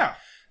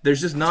there's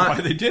just not.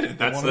 That's why they did it.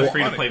 That's the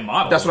free to play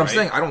model. That's what I'm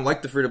saying. I don't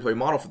like the free to play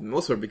model for the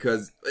most part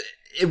because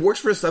it works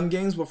for some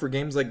games, but for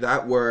games like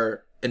that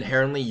where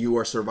inherently you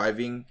are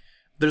surviving,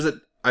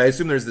 I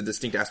assume there's the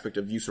distinct aspect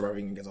of you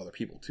surviving against other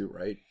people too,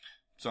 right?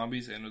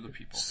 Zombies and other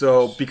people.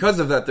 So because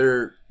of that,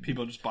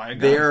 people just buy a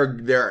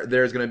gun.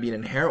 There's going to be an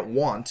inherent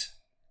want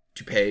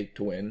to pay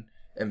to win,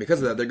 and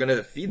because of that, they're going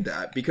to feed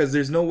that because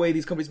there's no way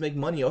these companies make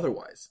money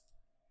otherwise.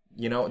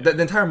 The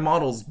entire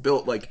model's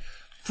built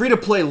free to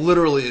play.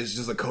 Literally, is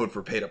just a code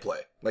for pay to play.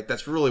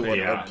 That's really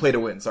what play to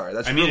win. Sorry,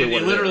 that's really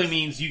what it literally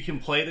means. You can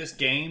play this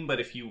game, but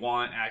if you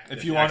want to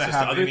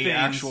have any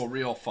actual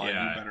real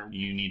fun,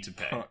 you need to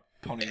pay.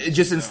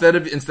 Just instead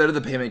of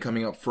the payment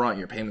coming up front,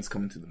 your payment's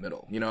coming through the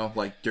middle,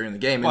 during the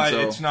game.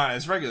 Well, it's not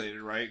as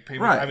regulated, right?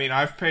 Right. I mean,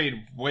 I've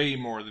paid way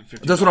more than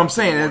 $50. That's what I'm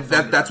saying.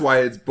 That's why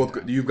it's both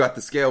good. You've got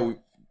the scale,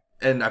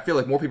 and I feel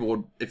like more people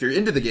would, if you're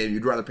into the game,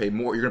 you'd rather pay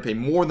more. You're going to pay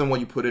more than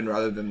what you put in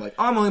rather than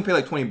I'm only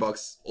going to pay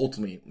 $20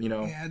 ultimately,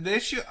 Yeah, the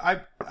issue,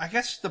 I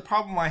guess the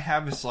problem I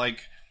have is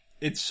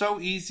it's so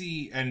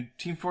easy, and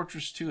Team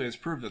Fortress 2 has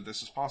proved that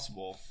this is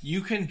possible.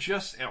 You can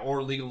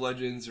or League of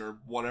Legends or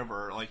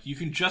whatever, you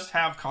can just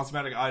have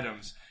cosmetic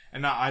items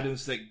and not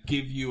items that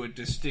give you a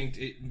distinct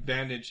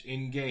advantage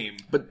in-game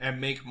and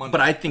make money.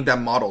 But I think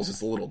that model is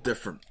just a little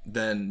different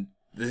than,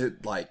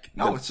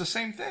 No, it's the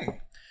same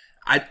thing.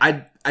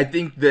 I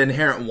think the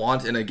inherent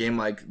want in a game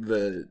like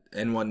the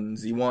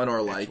N1Z1 or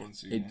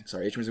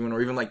H1Z1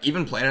 or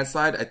even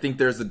PlanetSide, I think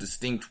there's a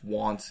distinct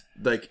want.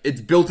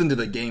 It's built into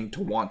the game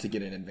to want to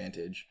get an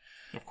advantage.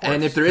 Of course.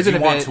 And if there is an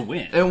advantage, want to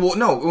win. And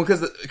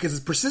because it's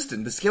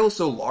persistent. The scale is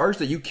so large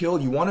that you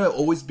want to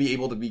always be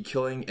able to be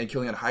killing at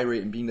a high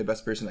rate and being the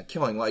best person at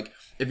killing.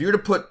 If you were to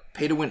put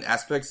pay to win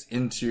aspects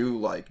into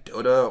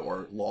Dota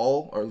or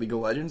LoL or League of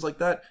Legends like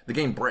that, the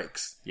game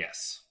breaks.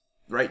 Yes.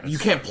 Right, you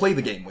can't play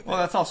the game with it. Well,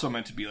 that's also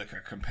meant to be a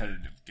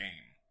competitive game.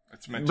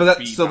 It's meant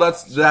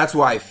that's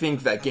why I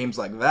think that games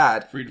like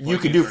that you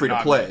can do free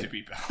to play.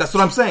 That's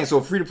what I'm saying.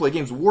 So free to play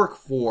games work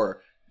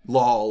for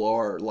LoL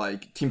or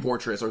Team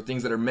Fortress or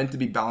things that are meant to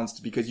be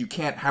balanced because you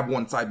can't have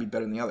one side be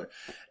better than the other.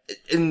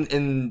 In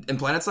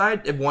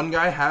PlanetSide, if one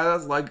guy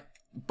has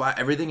buy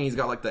everything and he's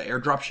got the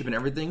airdrop ship and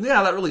everything,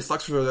 that really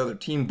sucks for the other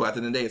team. But at the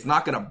end of the day, it's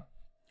not gonna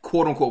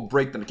quote unquote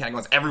break the mechanic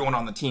once everyone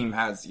on the team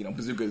has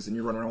bazookas and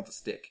you're running around with a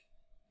stick.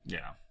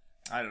 Yeah.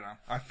 I don't know.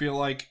 I feel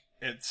like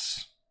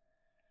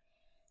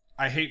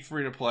I hate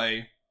free to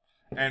play.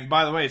 And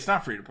by the way, it's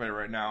not free to play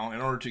right now. In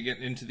order to get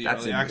into the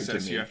early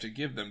access, you have to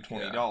give them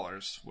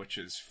 $20, which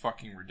is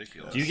fucking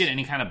ridiculous. Do you get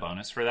any kind of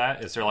bonus for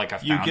that? Is there a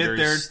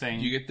founders thing?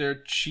 You get their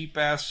cheap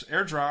ass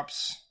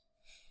airdrops.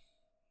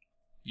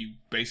 you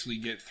basically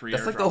get 3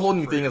 That's like the whole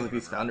new thing is like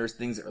these founders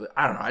things.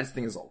 I don't know. I just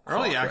think it's all crock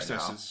early access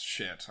right now. is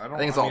shit. I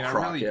think it's all crock,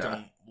 I really yeah.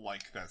 don't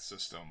like that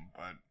system,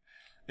 but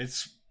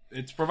it's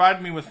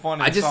provided me with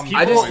fun. I just think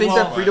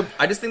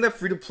that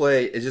free to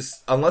play is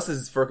just, unless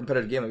it's for a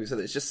competitive game, like we said,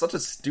 it's just such a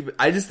stupid.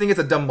 I just think it's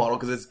a dumb model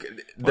because it's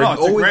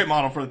a great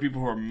model for the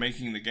people who are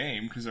making the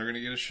game because they're going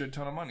to get a shit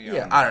ton of money.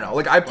 Yeah, I don't know.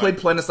 Like I played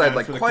Planetside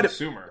like quite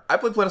I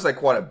played Planetside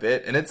quite a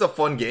bit, and it's a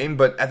fun game.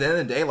 But at the end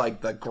of the day,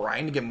 like the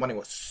grind to get money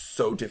was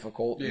so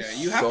difficult. Yeah,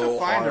 you have to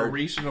find a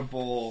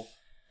reasonable.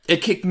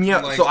 It kicked me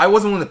out, so I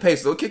wasn't willing to pay.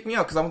 So it kicked me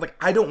out because I was like,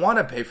 I don't want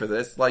to pay for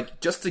this. Like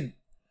just to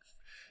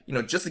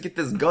get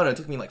this gun, it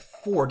took me like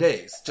 4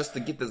 days just to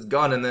get this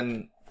gun, and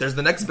then there's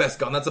the next best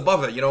gun that's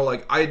above it.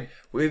 Like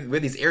we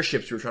had these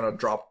airships we were trying to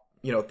drop,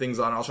 things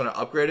on. I was trying to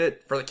upgrade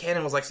it. For the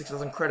cannon was like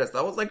 6,000 credits.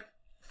 That was like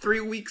 3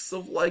 weeks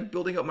of like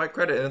building up my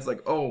credit, and it's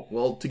like, oh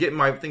well, to get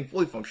my thing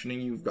fully functioning,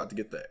 you've got to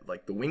get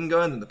the wing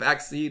guns and the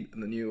backseat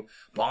and the new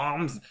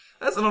bombs.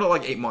 That's another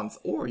like 8 months,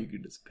 or you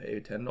could just pay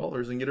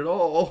 $10 and get it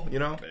all.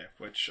 Yeah,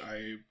 which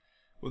I,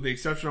 with the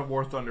exception of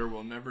War Thunder,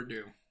 will never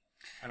do.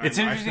 And it's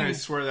interesting. I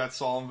swear that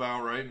solemn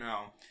vow right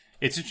now.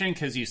 It's interesting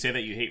because you say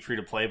that you hate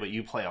free-to-play, but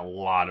you play a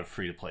lot of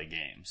free-to-play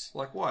games.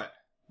 Like what?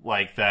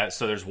 Like that.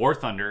 So there's War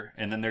Thunder,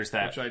 and then there's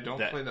that... Which I don't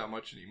play that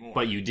much anymore.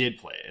 But you did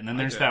play it. And then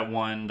there's that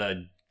one,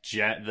 the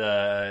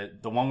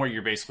one where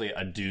you're basically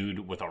a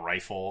dude with a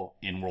rifle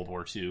in World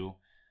War II.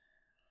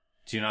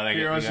 Do you know that?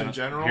 Heroes and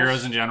Generals?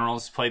 Heroes and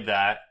Generals played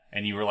that,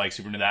 and you were like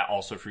super into that,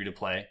 also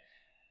free-to-play.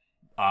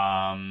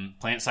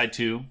 Planetside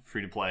 2,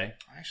 free-to-play.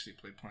 I actually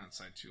played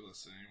Planetside 2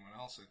 less than anyone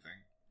else, I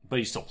think. But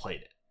you still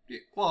played it. Yeah,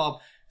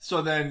 well,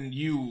 so then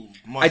you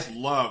must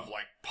love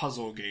like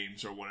puzzle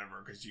games or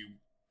whatever because you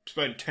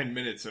spend 10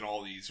 minutes in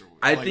all these. Or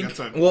I like, think.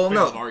 That's a well,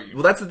 no. argument.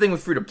 Well, that's the thing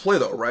with free to play,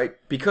 though, right?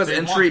 Because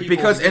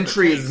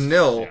entry is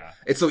nil. Yeah.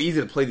 It's so easy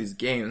to play these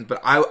games.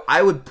 But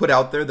I would put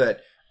out there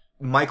that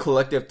my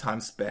collective time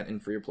spent in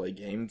free to play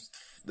games,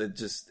 that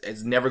just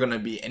it's never going to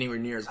be anywhere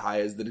near as high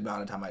as the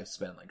amount of time I've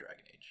spent like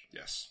Dragon Age.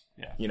 Yes.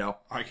 Yeah.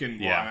 I can.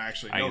 Well, I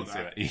actually know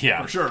that.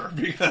 Yeah, for sure.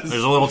 Because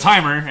there's a little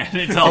timer, and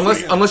it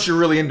tells unless you're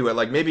really into it.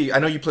 Like maybe I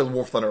know you play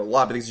War Thunder a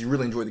lot because you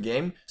really enjoy the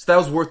game, so that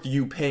was worth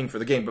you paying for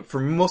the game. But for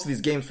most of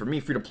these games, for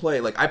me, free to play,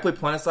 like I played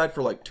Planetside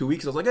for like 2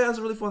 weeks. I was like, yeah, it's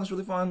really fun. It's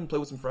really fun. Play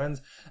with some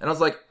friends, and I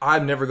was like,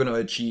 I'm never going to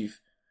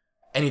achieve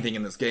anything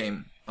in this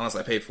game unless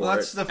I pay for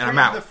it. And I'm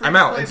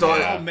out. And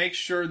so make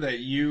sure that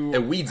you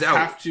it weeds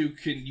out.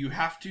 You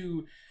have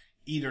to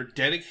either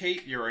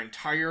dedicate your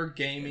entire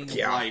gaming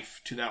life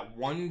to that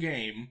one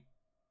game.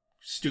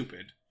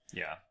 Stupid.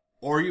 Yeah.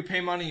 Or you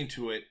pay money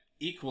into it,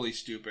 equally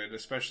stupid,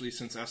 especially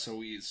since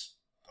SOEs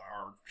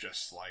are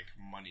just like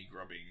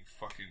money-grubbing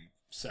fucking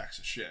sacks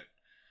of shit.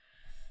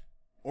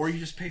 Or you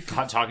just pay for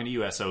Not talking to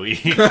you, SOE.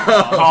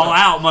 Call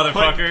out,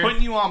 motherfucker.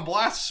 Putting you on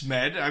blast,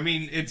 Smed. I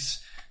mean,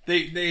 it's...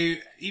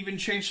 They even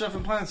change stuff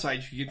in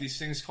Planetside. You get these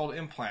things called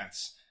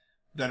implants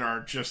that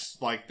are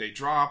just like, they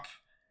drop,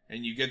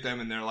 and you get them,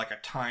 and they're like a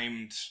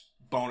timed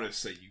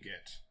bonus that you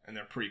get. And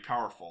they're pretty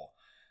powerful.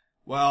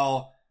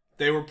 Well...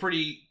 They were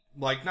pretty,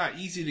 like, not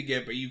easy to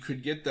get, but you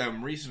could get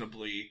them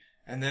reasonably,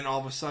 and then all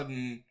of a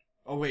sudden,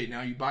 oh wait,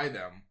 now you buy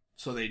them,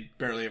 so they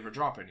barely ever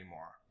drop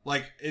anymore.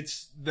 Like,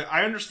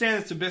 I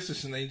understand it's a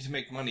business and they need to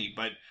make money,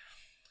 but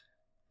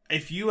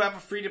if you have a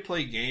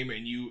free-to-play game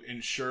and you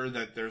ensure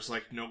that there's,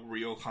 like, no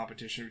real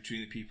competition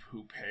between the people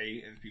who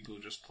pay and the people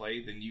who just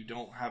play, then you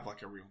don't have,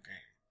 like, a real game.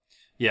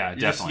 Yeah,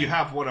 definitely. You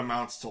have what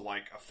amounts to,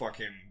 like, a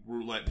fucking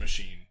roulette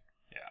machine.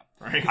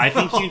 Right? I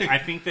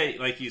think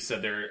that, like you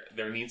said,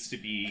 there needs to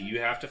be,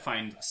 you have to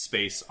find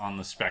space on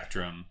the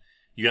spectrum.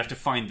 You have to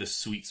find the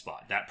sweet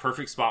spot, that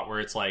perfect spot where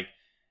it's like,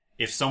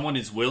 if someone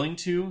is willing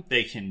to,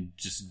 they can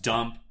just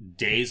dump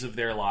days of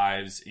their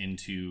lives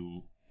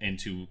into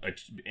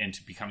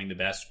becoming the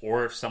best.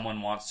 Or if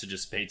someone wants to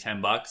just pay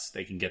 $10,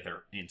 they can get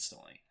there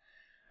instantly,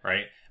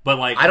 right? But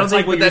like, I don't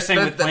think like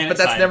but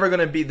that's never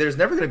going to be. There's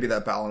never going to be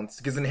that balance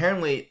because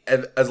inherently,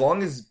 as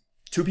long as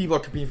two people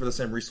are competing for the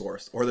same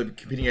resource or they're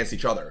competing against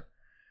each other.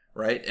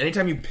 Right?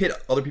 Anytime you pit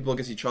other people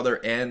against each other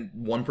and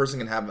one person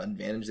can have an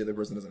advantage the other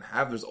person doesn't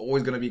have, there's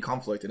always going to be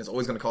conflict and it's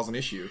always going to cause an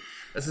issue.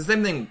 That's the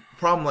same thing,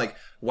 problem, like,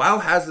 WoW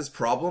has this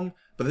problem,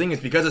 but the thing is,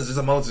 because it's just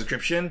a monthly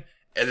subscription,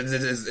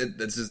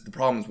 it's just, the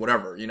problem is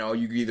whatever, you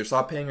either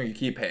stop paying or you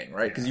keep paying,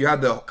 right? Because you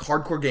have the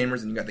hardcore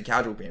gamers and you got the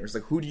casual gamers.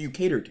 Like, who do you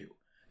cater to?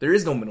 There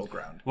is no middle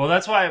ground. Well,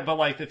 that's why, but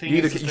like, the thing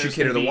you should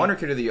cater to the one or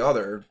cater to the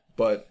other,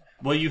 but...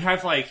 Well, you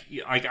have, like,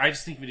 I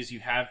just think of it as you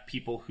have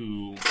people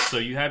who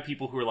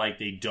are, like,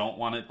 they don't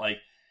want to, like,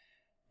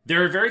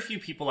 there are very few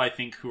people, I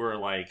think, who are,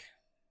 like,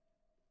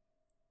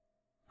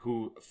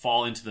 who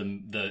fall into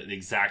the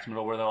exact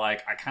middle where they're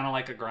like, I kind of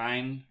like a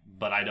grind,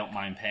 but I don't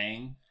mind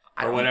paying,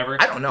 or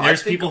whatever. I don't know.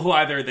 There's people who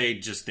either they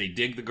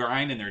dig the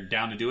grind and they're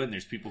down to do it, and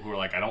there's people who are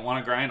like, I don't want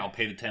to grind, I'll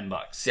pay the $10.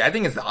 See, I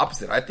think it's the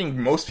opposite. I think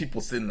most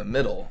people sit in the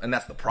middle, and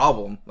that's the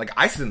problem. Like,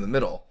 I sit in the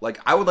middle. Like,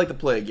 I would like to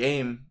play a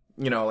game...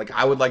 like,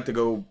 I would like to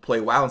go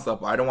play WoW and stuff,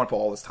 but I don't want to put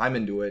all this time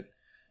into it,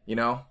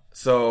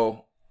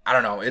 So, I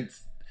don't know,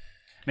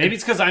 Maybe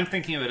it's because I'm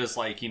thinking of it as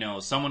like,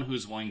 someone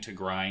who's willing to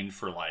grind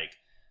for like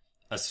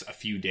a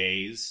few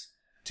days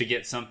to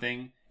get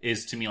something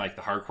is to me like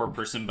the hardcore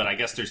person. But I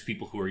guess there's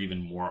people who are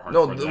even more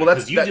hardcore than that.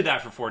 Because you did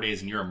that for 4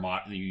 days and you're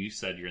you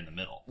said you're in the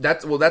middle.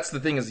 That's the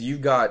thing is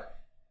you've got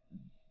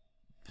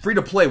free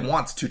to play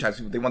wants two types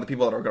of people. They want the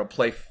people that are going to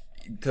play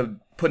to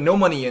put no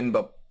money in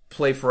but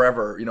play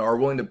forever. Are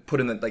willing to put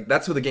in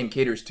that's who the game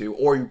caters to.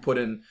 Or you put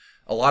in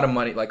a lot of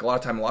money, like a lot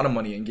of time, a lot of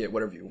money, and get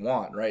whatever you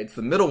want. Right? It's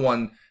the middle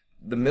one.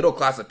 The middle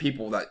class of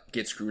people that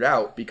get screwed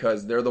out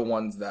because they're the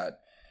ones that,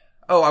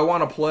 I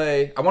want to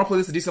play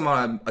this a decent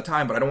amount of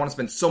time, but I don't want to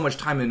spend so much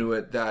time into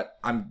it that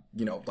I'm,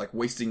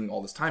 wasting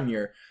all this time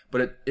here.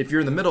 But if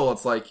you're in the middle,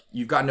 it's like,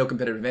 you've got no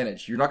competitive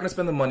advantage. You're not going to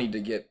spend the money to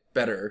get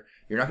better.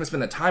 You're not going to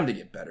spend the time to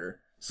get better.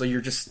 So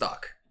you're just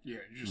stuck. Yeah,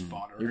 you're just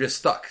fodder. You're just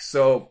stuck.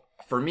 So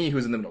for me,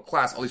 who's in the middle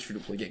class, all these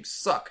free-to-play games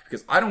suck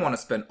because I don't want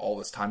to spend all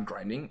this time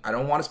grinding. I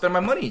don't want to spend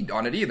my money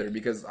on it either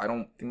because I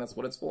don't think that's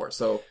what it's for.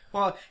 So,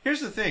 well,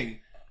 here's the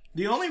thing.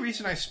 The only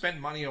reason I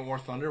spent money on War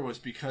Thunder was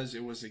because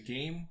it was a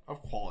game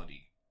of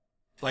quality.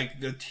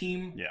 Like, the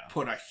team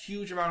put a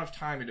huge amount of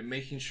time into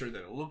making sure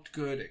that it looked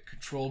good, it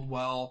controlled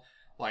well.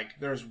 Like,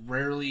 there's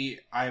rarely...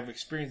 I have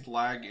experienced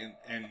lag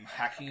and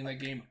hacking in that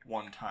game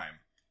one time.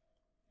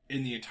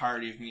 In the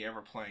entirety of me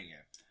ever playing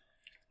it.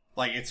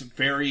 Like, it's a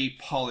very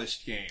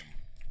polished game.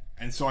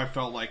 And so I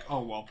felt like,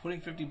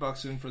 putting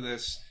 $50 in for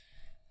this...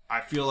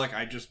 I feel like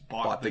I just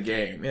bought the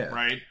game. Yeah.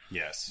 Right?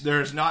 Yes.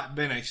 There's not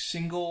been a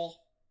single...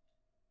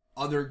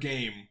 other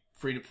game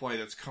free to play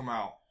that's come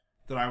out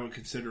that I would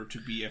consider to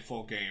be a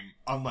full game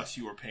unless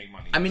you were paying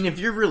money. I mean, if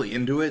you're really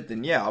into it,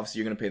 then yeah, obviously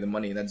you're going to pay the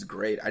money, and that's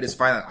great. I just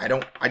find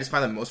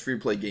that most free to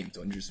play games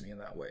don't interest me in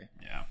that way.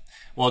 Yeah.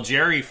 Well,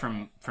 Jerry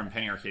from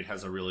Penny Arcade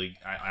has a really,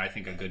 I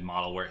think, a good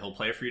model where he'll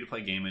play a free to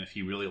play game, and if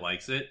he really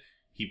likes it,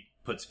 he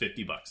puts $50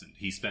 in.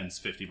 He spends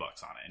 $50 on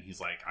it, and he's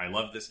like, I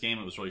love this game.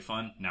 It was really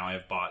fun. Now I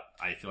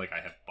feel like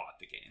I have bought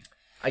the game.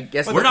 I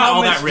guess we're not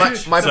all that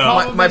rich. My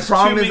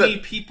problem is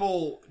that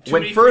people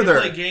went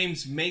further. Free-to-play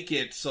games make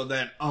it so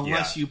that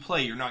unless you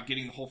play, you're not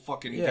getting the whole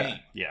fucking game.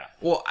 Yeah.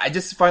 Well, I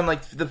just find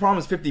the problem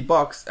is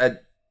 $50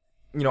 at.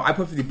 I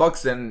put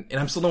 $50 in, and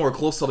I'm still nowhere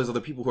close to all these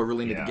other people who are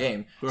really into the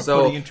game.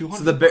 So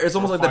it's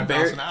almost like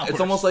it's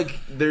almost like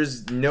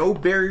there's no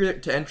barrier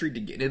to entry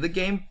to get into the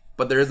game,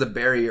 but there is a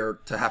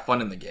barrier to have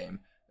fun in the game.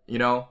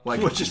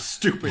 Which is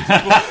stupid.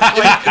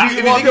 If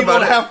you want people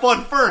to have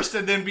fun first,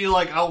 and then be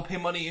like, "I'll pay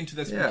money into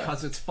this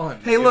because it's fun."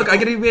 Hey, look, I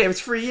get it. It's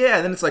free, yeah.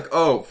 And then it's like,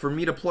 for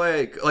me to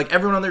play, like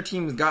everyone on their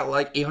team's got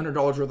like $800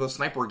 worth of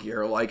sniper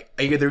gear. Like,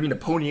 I either need to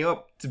pony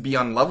up to be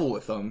on level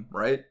with them,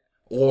 right?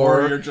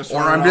 Or I'm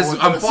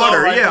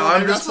fodder.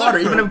 I'm just fodder.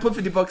 Even if I put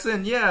 $50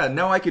 in,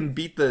 now I can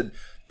beat the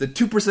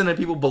 2% of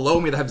people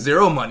below me that have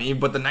zero money,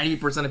 but the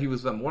 90% of people who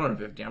spend more than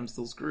 $50, I'm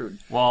still screwed.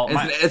 Well,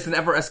 it's an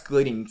ever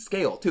escalating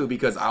scale too,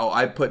 because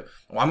I'm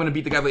going to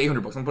beat the guy with $800.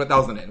 I'm going to put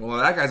 1,000 in. Well,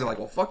 that guy's like,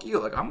 well, fuck you.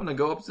 Like, I'm going to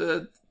go up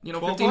to,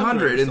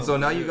 1,500. And so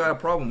now you got a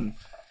problem.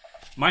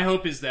 My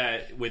hope is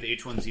that with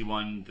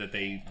H1Z1 that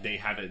they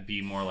have it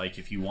be more like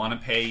if you want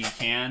to pay, you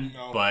can,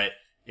 but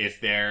if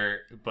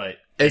the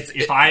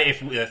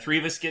three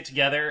of us get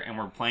together and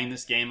we're playing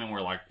this game and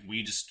we're like,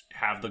 we just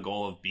have the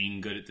goal of being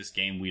good at this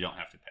game, we don't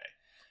have to pay.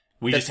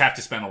 We just have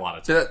to spend a lot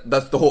of time.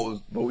 That's the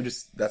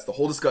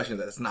whole discussion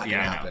that it's not going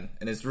to happen,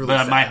 and it's really.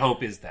 But sad. My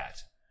hope is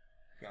that,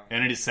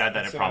 and it is sad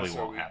that it probably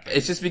won't happen.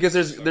 It's just because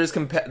there's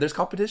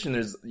competition.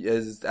 There's,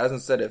 as I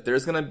said, if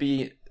there's going to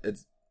be,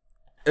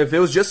 if it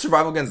was just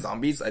survival against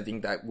zombies, I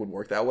think that would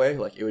work that way.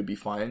 Like, it would be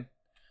fine.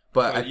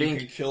 But I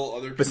think,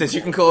 but since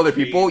you can kill other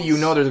people,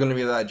 there's going to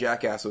be that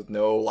jackass with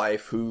no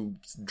life who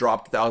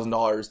dropped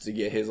 $1,000 to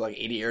get his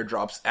 80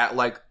 airdrops at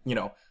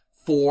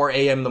 4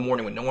 a.m. in the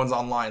morning when no one's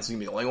online, so he's gonna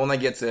be the only one that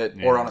gets it,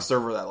 or on a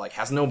server that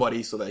has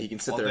nobody, so that he can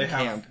sit there and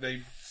camp.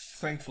 They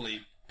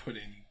thankfully put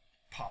in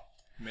pop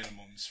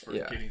minimums for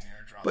getting the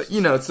airdrops.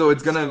 But so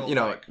it's gonna,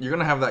 you're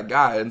gonna have that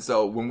guy, and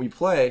so when we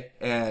play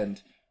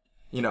and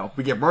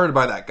we get murdered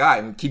by that guy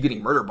and we keep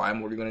getting murdered by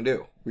him, what are we gonna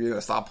do? We're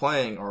gonna stop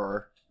playing,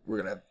 or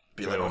we're gonna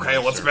be like, okay,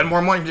 let's spend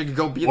more money to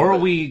go beat him. Or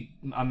we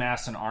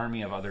amass an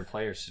army of other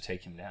players to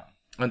take him down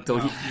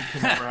until you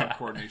can never have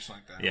coordination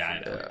like that.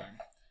 Yeah.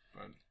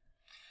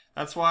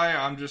 That's why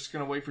I'm just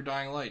going to wait for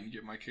Dying Light and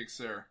get my kicks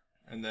there.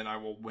 And then I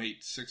will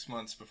wait 6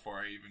 months before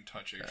I even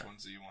touch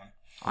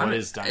H1Z1. What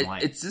is Dying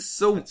Light? It's just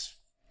so... It's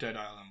Dead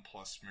Island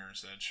plus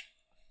Mirror's Edge.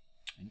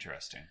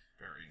 Interesting.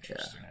 Very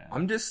interesting. Yeah.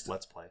 I'm just...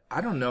 Let's play. I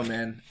don't know,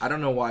 man. I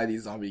don't know why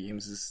these zombie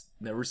games just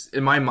never...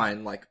 In my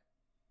mind,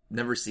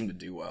 never seem to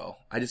do well.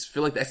 I just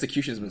feel like the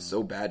execution has been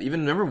so bad. Even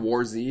remember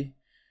War Z?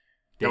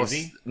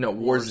 Daisy?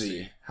 War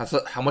Z.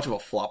 How much of a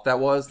flop that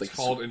was? Like, It's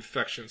called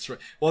Infection.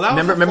 Well, that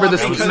remember was the a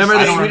flop because- remember I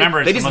the don't Swedish-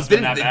 remember it, they so it just must have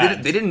been didn't that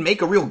bad. they didn't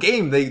make a real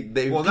game. They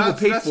people that's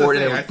paid the for it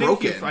thing. and it was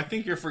broken. I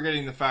think you're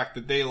forgetting the fact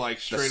that they like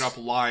straight up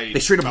lied. They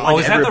straight up about lied Oh,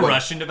 to is that the everybody.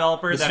 Russian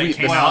developer that Swe- it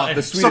came the- out?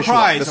 the Swedish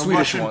Surprise! one, the a Swedish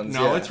Russian, ones.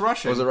 No, yeah. it's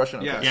Russian. Was it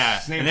Russian? Yeah. Okay. Yeah.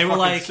 His name's And they were fucking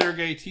like-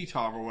 Sergei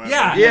Titov or whatever.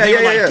 Yeah, Yeah, and they were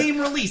yeah, like, yeah. game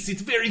release,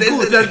 it's very That,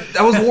 good.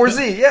 that was War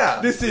Z.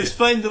 Yeah. This is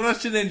find the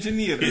Russian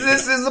engineer.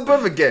 This is a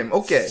perfect game.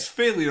 Okay. It's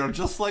failure,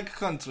 just like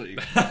country.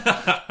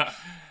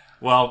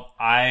 Well,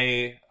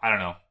 I don't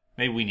know.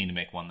 Maybe we need to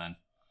make one then.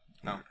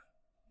 No.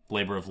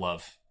 Labor of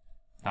love.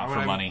 Not Why for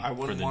would money, I for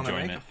wouldn't the want to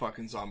make enjoyment. a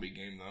fucking zombie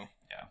game though.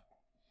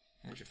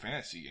 Yeah. Make a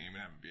fantasy game and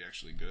have it be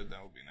actually good.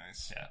 That would be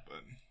nice. Yeah. But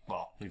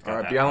Well, we've got All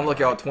right, that be on the going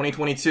lookout.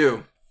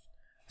 2022,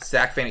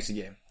 Sack fantasy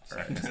game.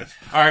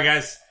 All right,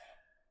 guys.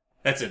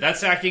 That's it.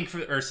 That's Sacking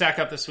Sack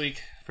Up this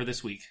week for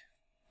this week.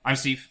 I'm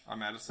Steve. I'm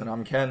Madison. And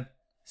I'm Ken.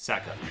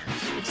 Sack Up.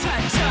 Tut,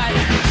 tut, tut,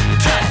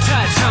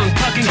 tut, tongue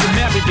fucking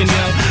American,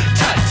 yo.